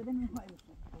أيوسي كذا من هاي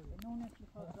نونا في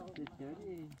خاصة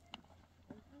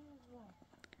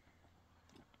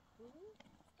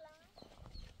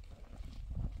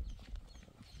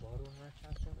بارون ما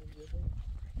چند سال دیگه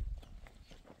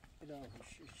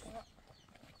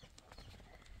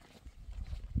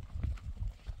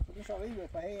خودش آقایی به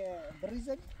پای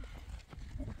بریزن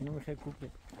اینو میخوای کوپه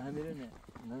نمیره نه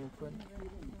نمیکن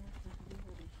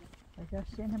اگر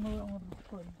سینه ما اون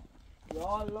بکن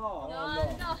یا الله یا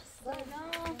الله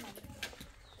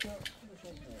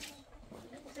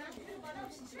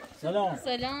سلام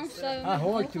سلام سلام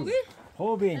احوال تو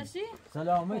خوبین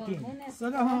سلامتی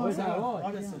سلام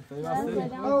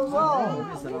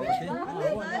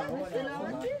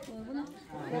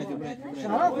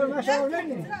شراب ما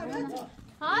شاولنی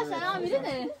ها سلام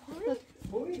میدونه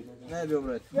نه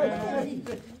بیامرد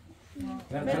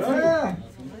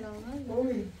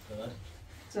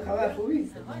چه خبر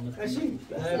خوبی؟ خوشی؟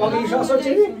 باقی ایشان سال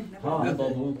چی؟ ها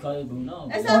بابو کار بونا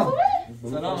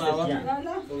سلام اول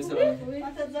خوبی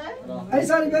سلام ای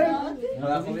سالی بریم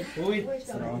خوبی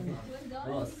سلام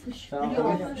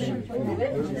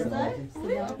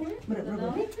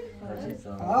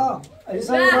آه ای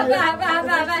سالی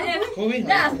بریم خوبی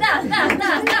دست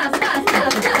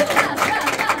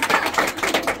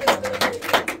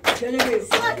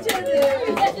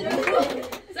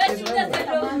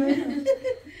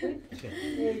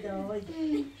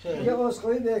یه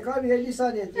اسخوی بیکار یه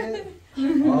لیسانیت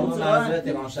آقا معذرت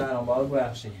امام شهرام باید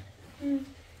ببخشید.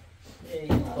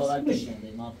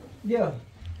 بیا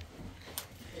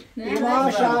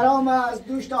امام شهرام از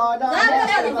دوشت آدم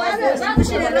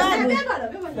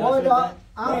بالا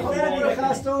هم خود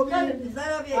خسته و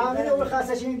همین رو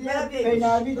خستشین دیگه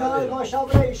بینروی دار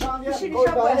کاشاب را ایشان بیا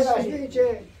گلگاه بشتیم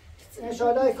که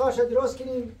انشاءالله کاش درست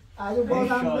کنیم از او باز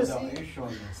هم بسی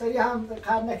سری هم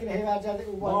قرد نکنه هیور جده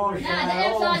او باز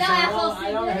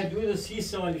الان حدود 30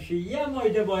 سالشه یه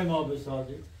مایده بای ما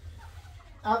بسازه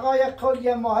آقای کل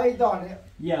یه ماهی دانه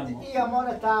یه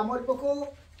مان تعامل بکن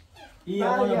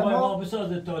این بای ما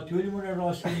بسازه تا تولیمون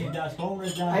راست کنیم دست هامون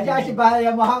زن اگه که برای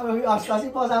ما هم آشپزی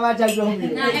باز هم جلو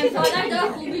میره نه امسالا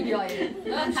داره خوبی بیایه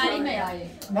داره حریم بیایه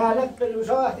نه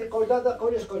بلوشا وقتی قلداد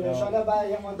قولش کنه انشاءالله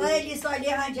برای ما خیلی سالی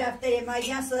هنج هفته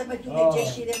مگه صدمه تو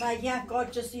جشیره مگه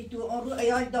کارچسی تو اون رو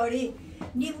ایال داری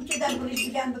نیبو که در بریش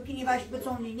بگن بکنی وش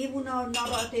بتونی نیبو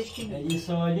ناراتش کنی خیلی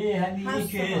سالی همینی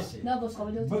که هسته نه باز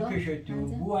قابل بکشه تو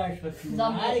بوش و تو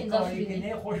هر کاری که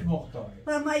نه خوش مختاره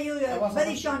و ما یو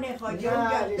بدی شانه خواهی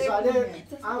نه ساله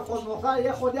هم خود مختار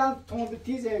یه خودی هم تون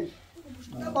تیزه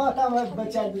با هم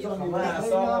بچه بزنی من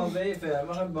اصلا ضعیفه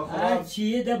هر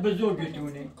چیه ده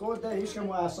بزرگتونه کده هیچ که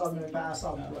ما اصاب نمی به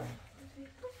اصاب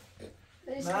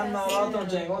من ناراتون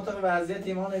جنگان تا وضعیت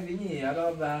ایمان بینی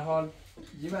الان به هر حال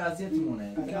یه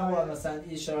وضعیتمونه که باید مثلا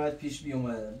این شرایط پیش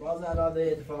بیومده باز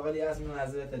اراده اتفاقی هست من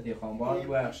معذرت اتخام باید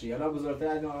بخشی الان بزرگتر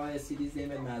از آقای سیدی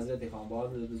زیمت معذرت اتخام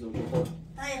باید بزرگ خود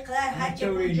ای قدر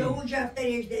هرچه جو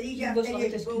جفتریش دلی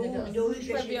جفتریش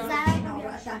دویش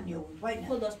ناراتم نیون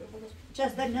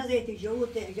چست در نزیت جو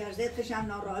تجرزت خشم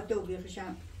نارات و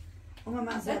بیخشم اما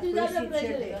من زد پرسید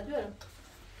چرده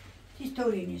هیچ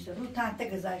طوری نیست رو تنته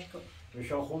گذشت کن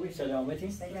بشا خوبی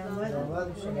سلامتی؟ سلامت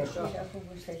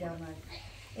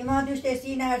ایمان دوست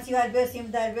دستی نرسی ور بسیم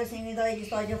در بسیم دایی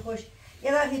ساجه خوش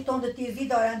یه وقتی تند تیزی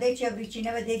دارنده چه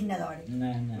بریچینه و دیگ نداره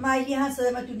مایلی هست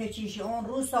سلامتون نچیشه اون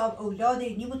روز صاحب اولاده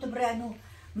نیمو تو برهنو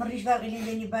من ریش ورقلین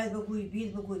بینی باید بگوی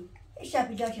بیل بگوی ایش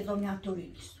شب جا که دومی هم طوری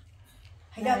نیست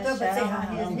حیلا تو بسه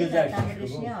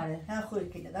هم خوی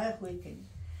کنه دای خوی کنه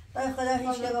دای خدا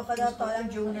هیچ که با خدا تالم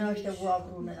جونه ناشته و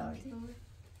آبرونه داشته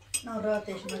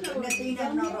ناراتش من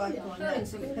نتینم نارات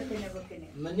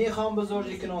من نیخوام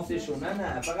بزرگی کناسیشون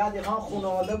نه فقط نیخوام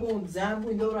خانواده بون زن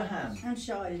بون دور هم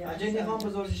انشاءالله اگه نیخوام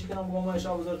بزرگیش کنم با ما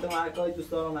اشا بزرگتر هر کاری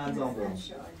دوست دارم انجام بدم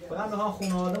فقط میخوام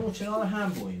خانواده بون کنار هم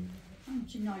بویم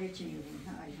چنار چی بون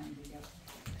الحمدلله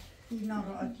این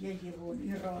نارات یه بون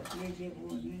این رات یه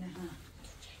بون این ها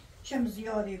چم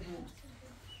زیادی بون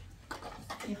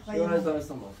یا هزار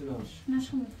استان باید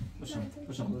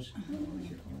باشم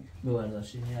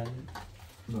ببرداشی نیاری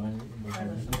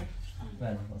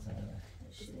بله بازه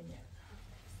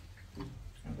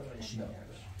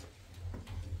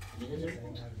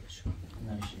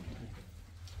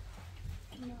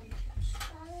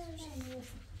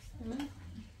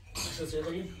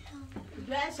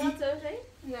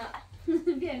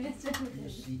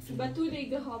Batu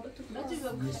ligger har batu. Dat is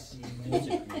ook.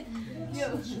 Ja.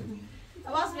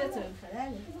 Dat was weer terug.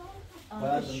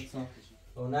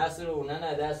 و نصر و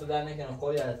نه دست در نکنه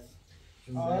خودی از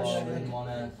ایمان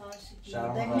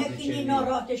شهرام نکنی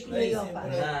ناراتش کنه یا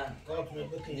نه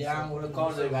دیگه هم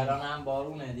کار داری بران هم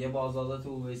بارونه دیگه بازاده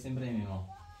تو بیسیم بریم ما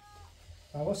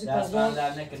دست من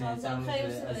در نکنه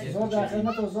زور در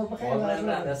خدمت و زور بخیر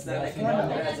دست در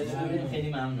نکنه خیلی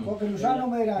ممنون با پلوشان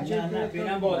نمیرن نه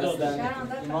بینم بازار در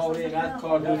ما اوری قد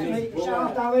کار داریم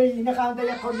شما تاوری اینه خنده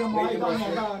یک کلی ماهی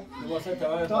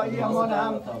دانه تا این امان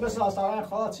هم بساز تاوری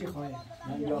خواهد چی خواهی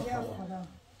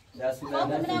دستی در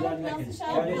نکنه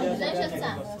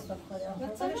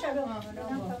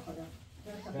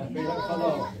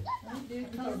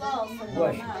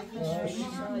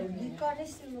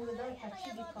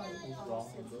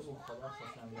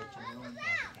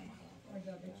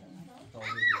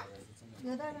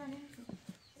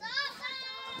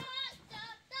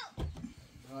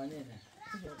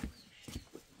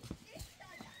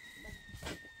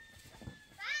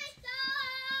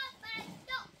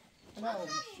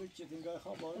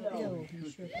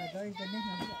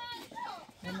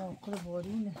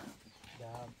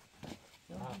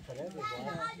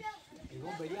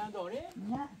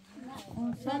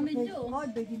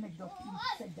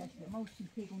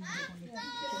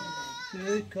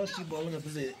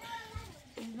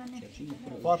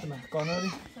فاطمه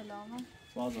قانونی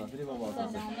بازا دری با بازا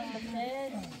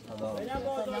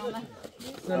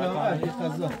سلام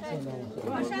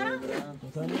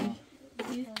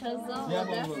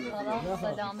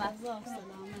سلامت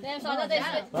سلامت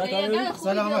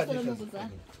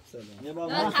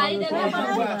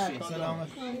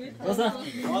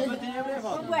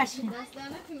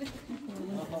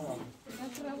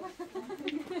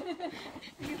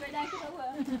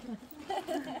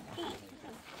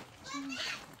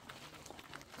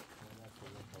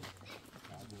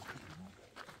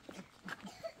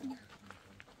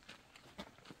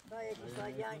باید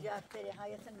سالیان جافتری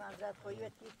هایتن معذرت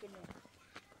خویت کنه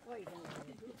وای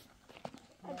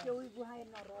اجوی بو های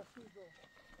ناراضی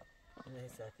بو نه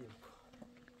ساعتی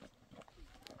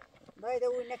باید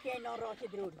اون نکی ناراضی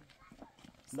درود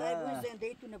صاحب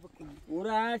زندگی تو نبکنی او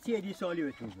را هر چی ادی سالی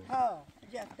بتونه ها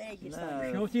جافتری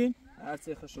گیستان شنوتین هر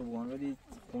چی خوشبون ولی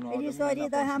ادی سالی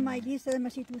ده هم مایدی سر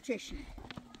مسیح تو چشی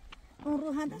اون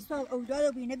رو هم دستال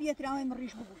اولاد بینه بیت راه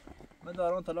مریش بگو من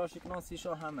دارم تلاش کنم سی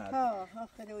شو هم هست ها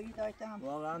خدایی دایتم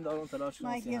واقعا دارم تلاش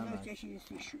کنم سی هم هست چشی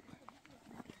سی شو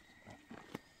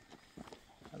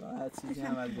حالا هر چیزی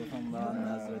هم از گفتم با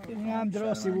نظرتی این هم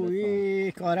درستی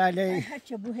بویی کارالی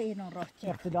هرچه بوه اینا راحتی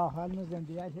اختلاف حال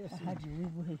زندگی هست هرچه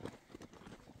بوه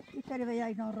این طریق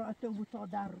اینا راحت بود تا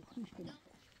در رو خوش کنم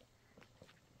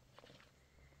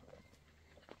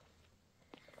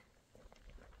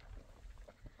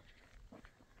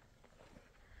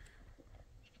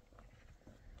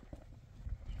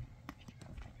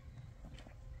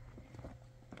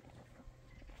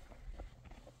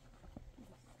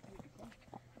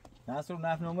نصر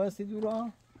نفت نمبر سی دورا؟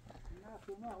 نه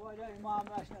ما وای ما هم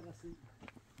راش نرسید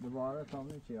دوباره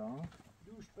تامین چی ها؟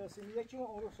 دوش پسیم یکی ما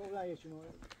اون رو صبح یکی ما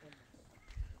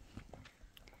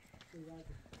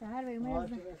سهر بگم از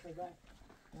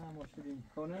نه مشکلی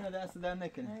کنه دست در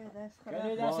نکنه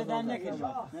کلی دست در نکنه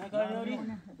نه کاری داری؟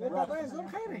 بابا ازم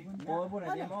خیره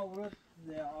بابونه ما ورود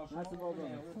آشنا تو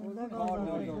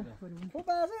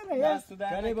بازه نه دست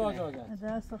در کلی باز نکنه آزد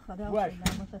دست خدا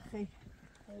نعمت خیر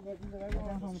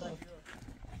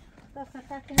دست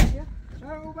خاک نشیا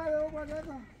او باید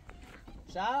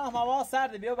شهرام هوا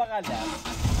سرده بیا بغل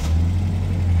در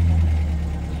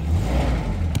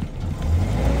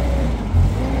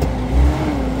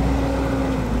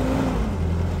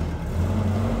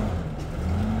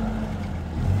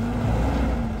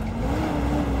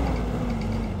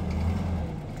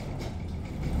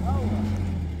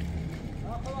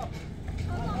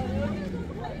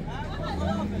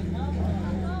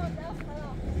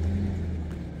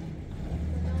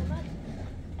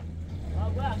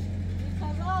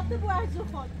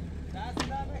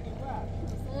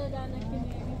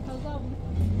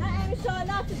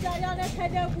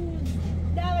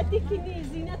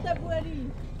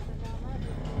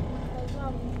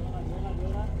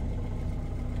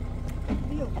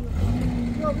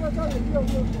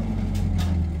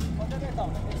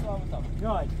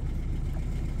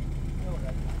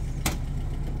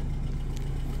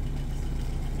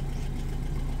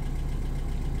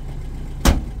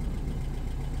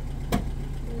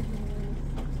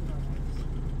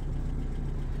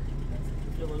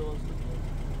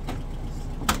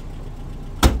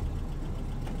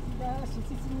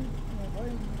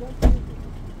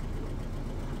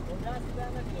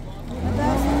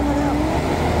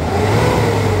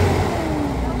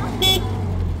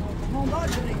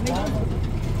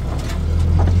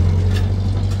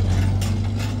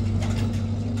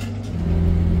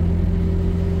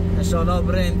انشالله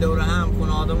برین دوره هم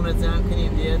خونه آدمون رو جمع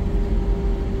کنیم دیگه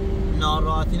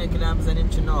ناراحتی نکنیم بزنیم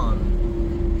کنار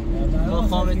با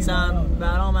خامه چند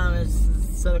برام همه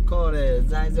سر کاره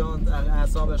زنگ زمان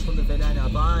اعصابش خود فعلا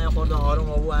تا هم خورده آروم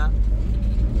آبو هم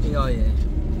ایایه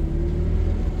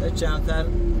چندتر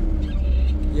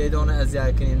یه دونه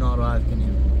اذیت کنیم ناراحت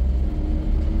کنیم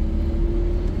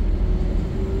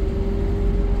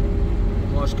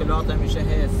مشکلات همیشه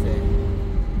حسه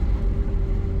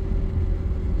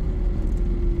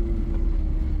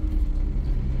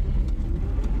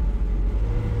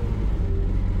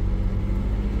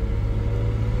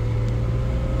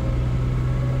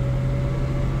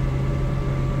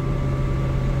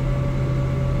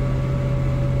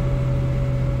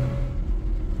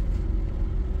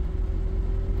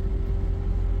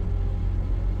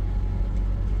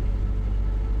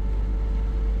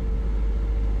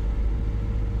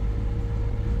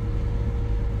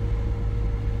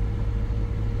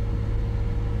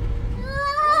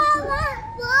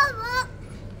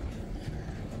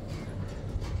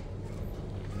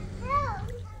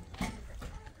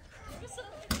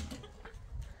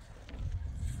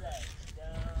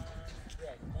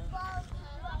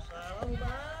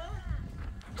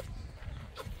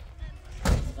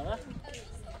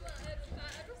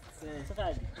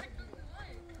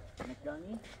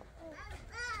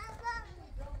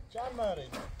چند ماری؟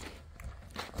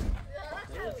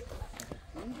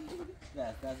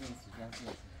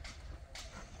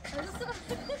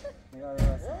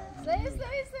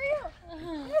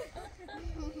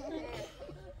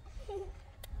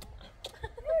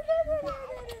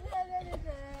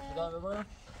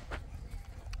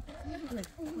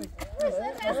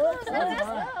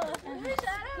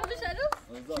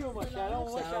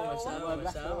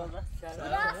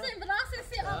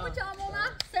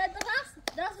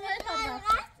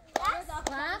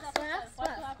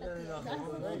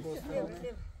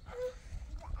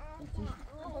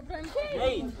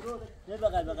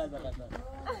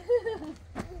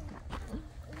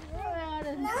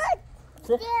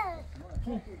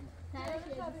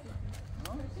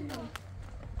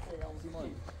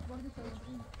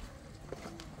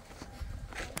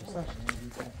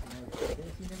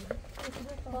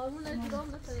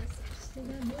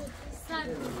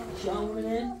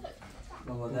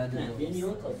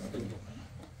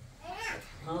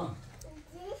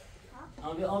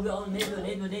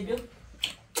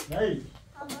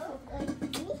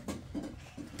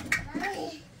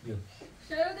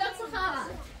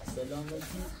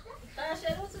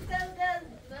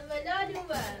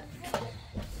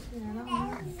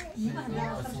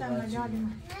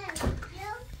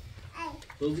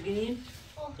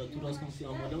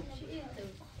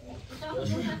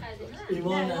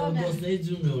 ایمان گزنه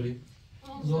جون میوریم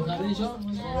زوخرین شا؟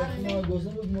 ما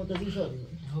گزنه بود منتظر شدیم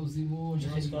حوزی موج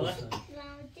خیلی گزنه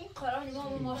قرار ایمان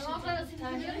به ماشین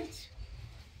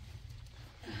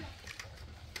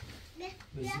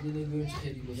رسیده نگویم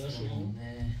خیلی گذاشت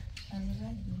نه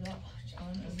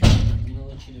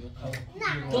اینا چی نبود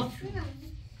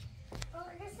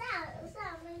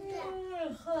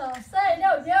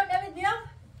سایلو بیام نمید بیام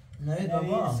نه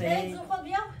بابا سید زو خود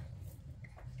بیام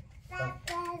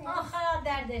آخر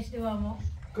دردش دوامو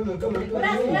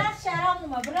براس شهرام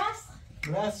اومد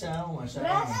براس شهرام اومد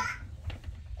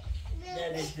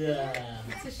دردش دارم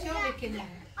شو بکنه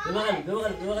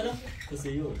ببغل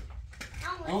کسیور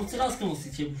اما چرا از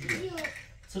کنوسی چه بوده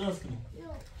چرا از کنو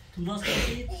تو راست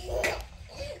کنید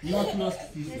یا تو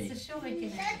راست کنید شو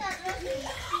بکنه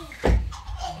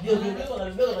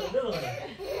بیا ببغل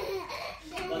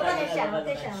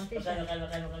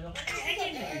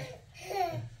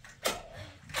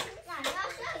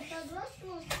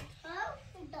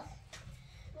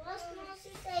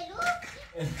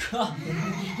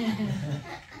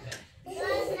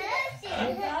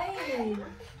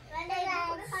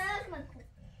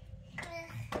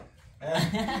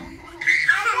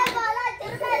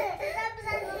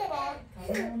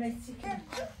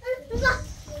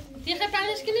تیخه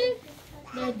پنش کنی؟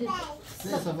 سه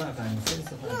صفحه کنیم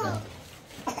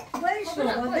باید شو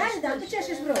دردم تو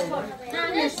چشش برو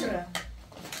نه نشتره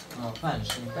پنش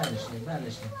نه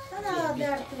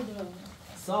درد تو برو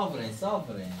صابره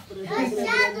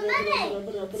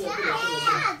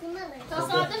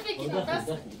تصادف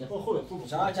بکنه خوبه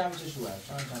چهار چمچه شوه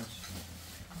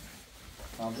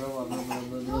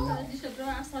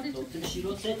دکتر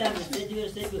شیرو سه تا سه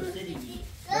دیگه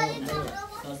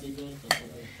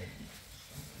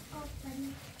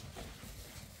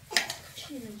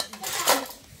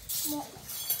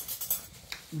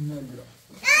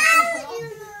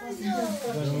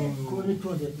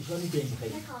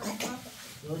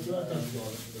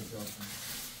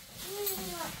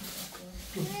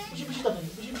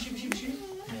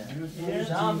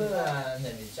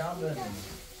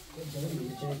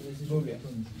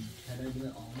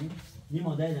Nie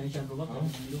model, nie chciałem próbować.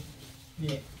 Nie,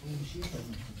 nie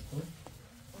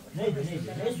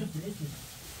sus.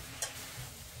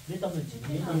 Nie tam leci.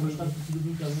 Nie tam już tam tu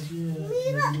lubi tam się.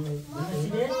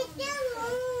 Nie.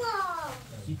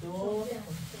 Si to.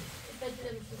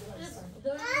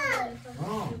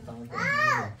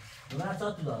 No,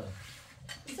 co tu dalej?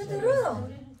 Co ty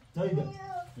robisz? No idę.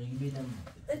 Nie biedam.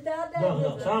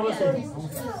 Dobra, Sam sobie.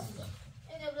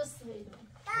 اینو برست بید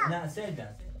نه سه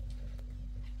دست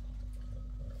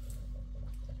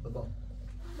بابا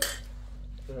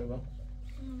چرا بابا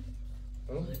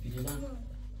پیلدن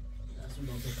اصلا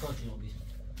دو تا کاری رو بیش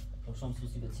تا شام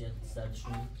سوسی به چیت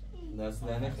سرشون دست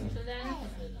در نکنه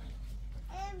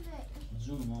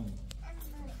جون مام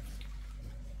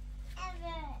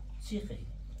چی خیلی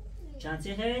چند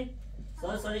چی خیلی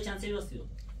سال چند چی راستی رو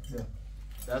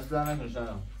دست در نکنه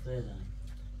شرم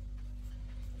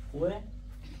خوبه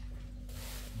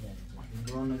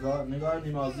نگاه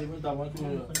نیمازی بود دوان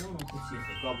که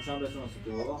کاپوشان بسون هستی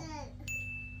تو بابا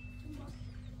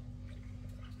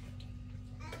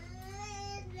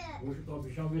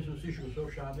کاپوشان بسون سی شو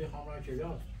صبح شنبه خواهم را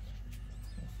کلاس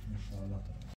انشاءالله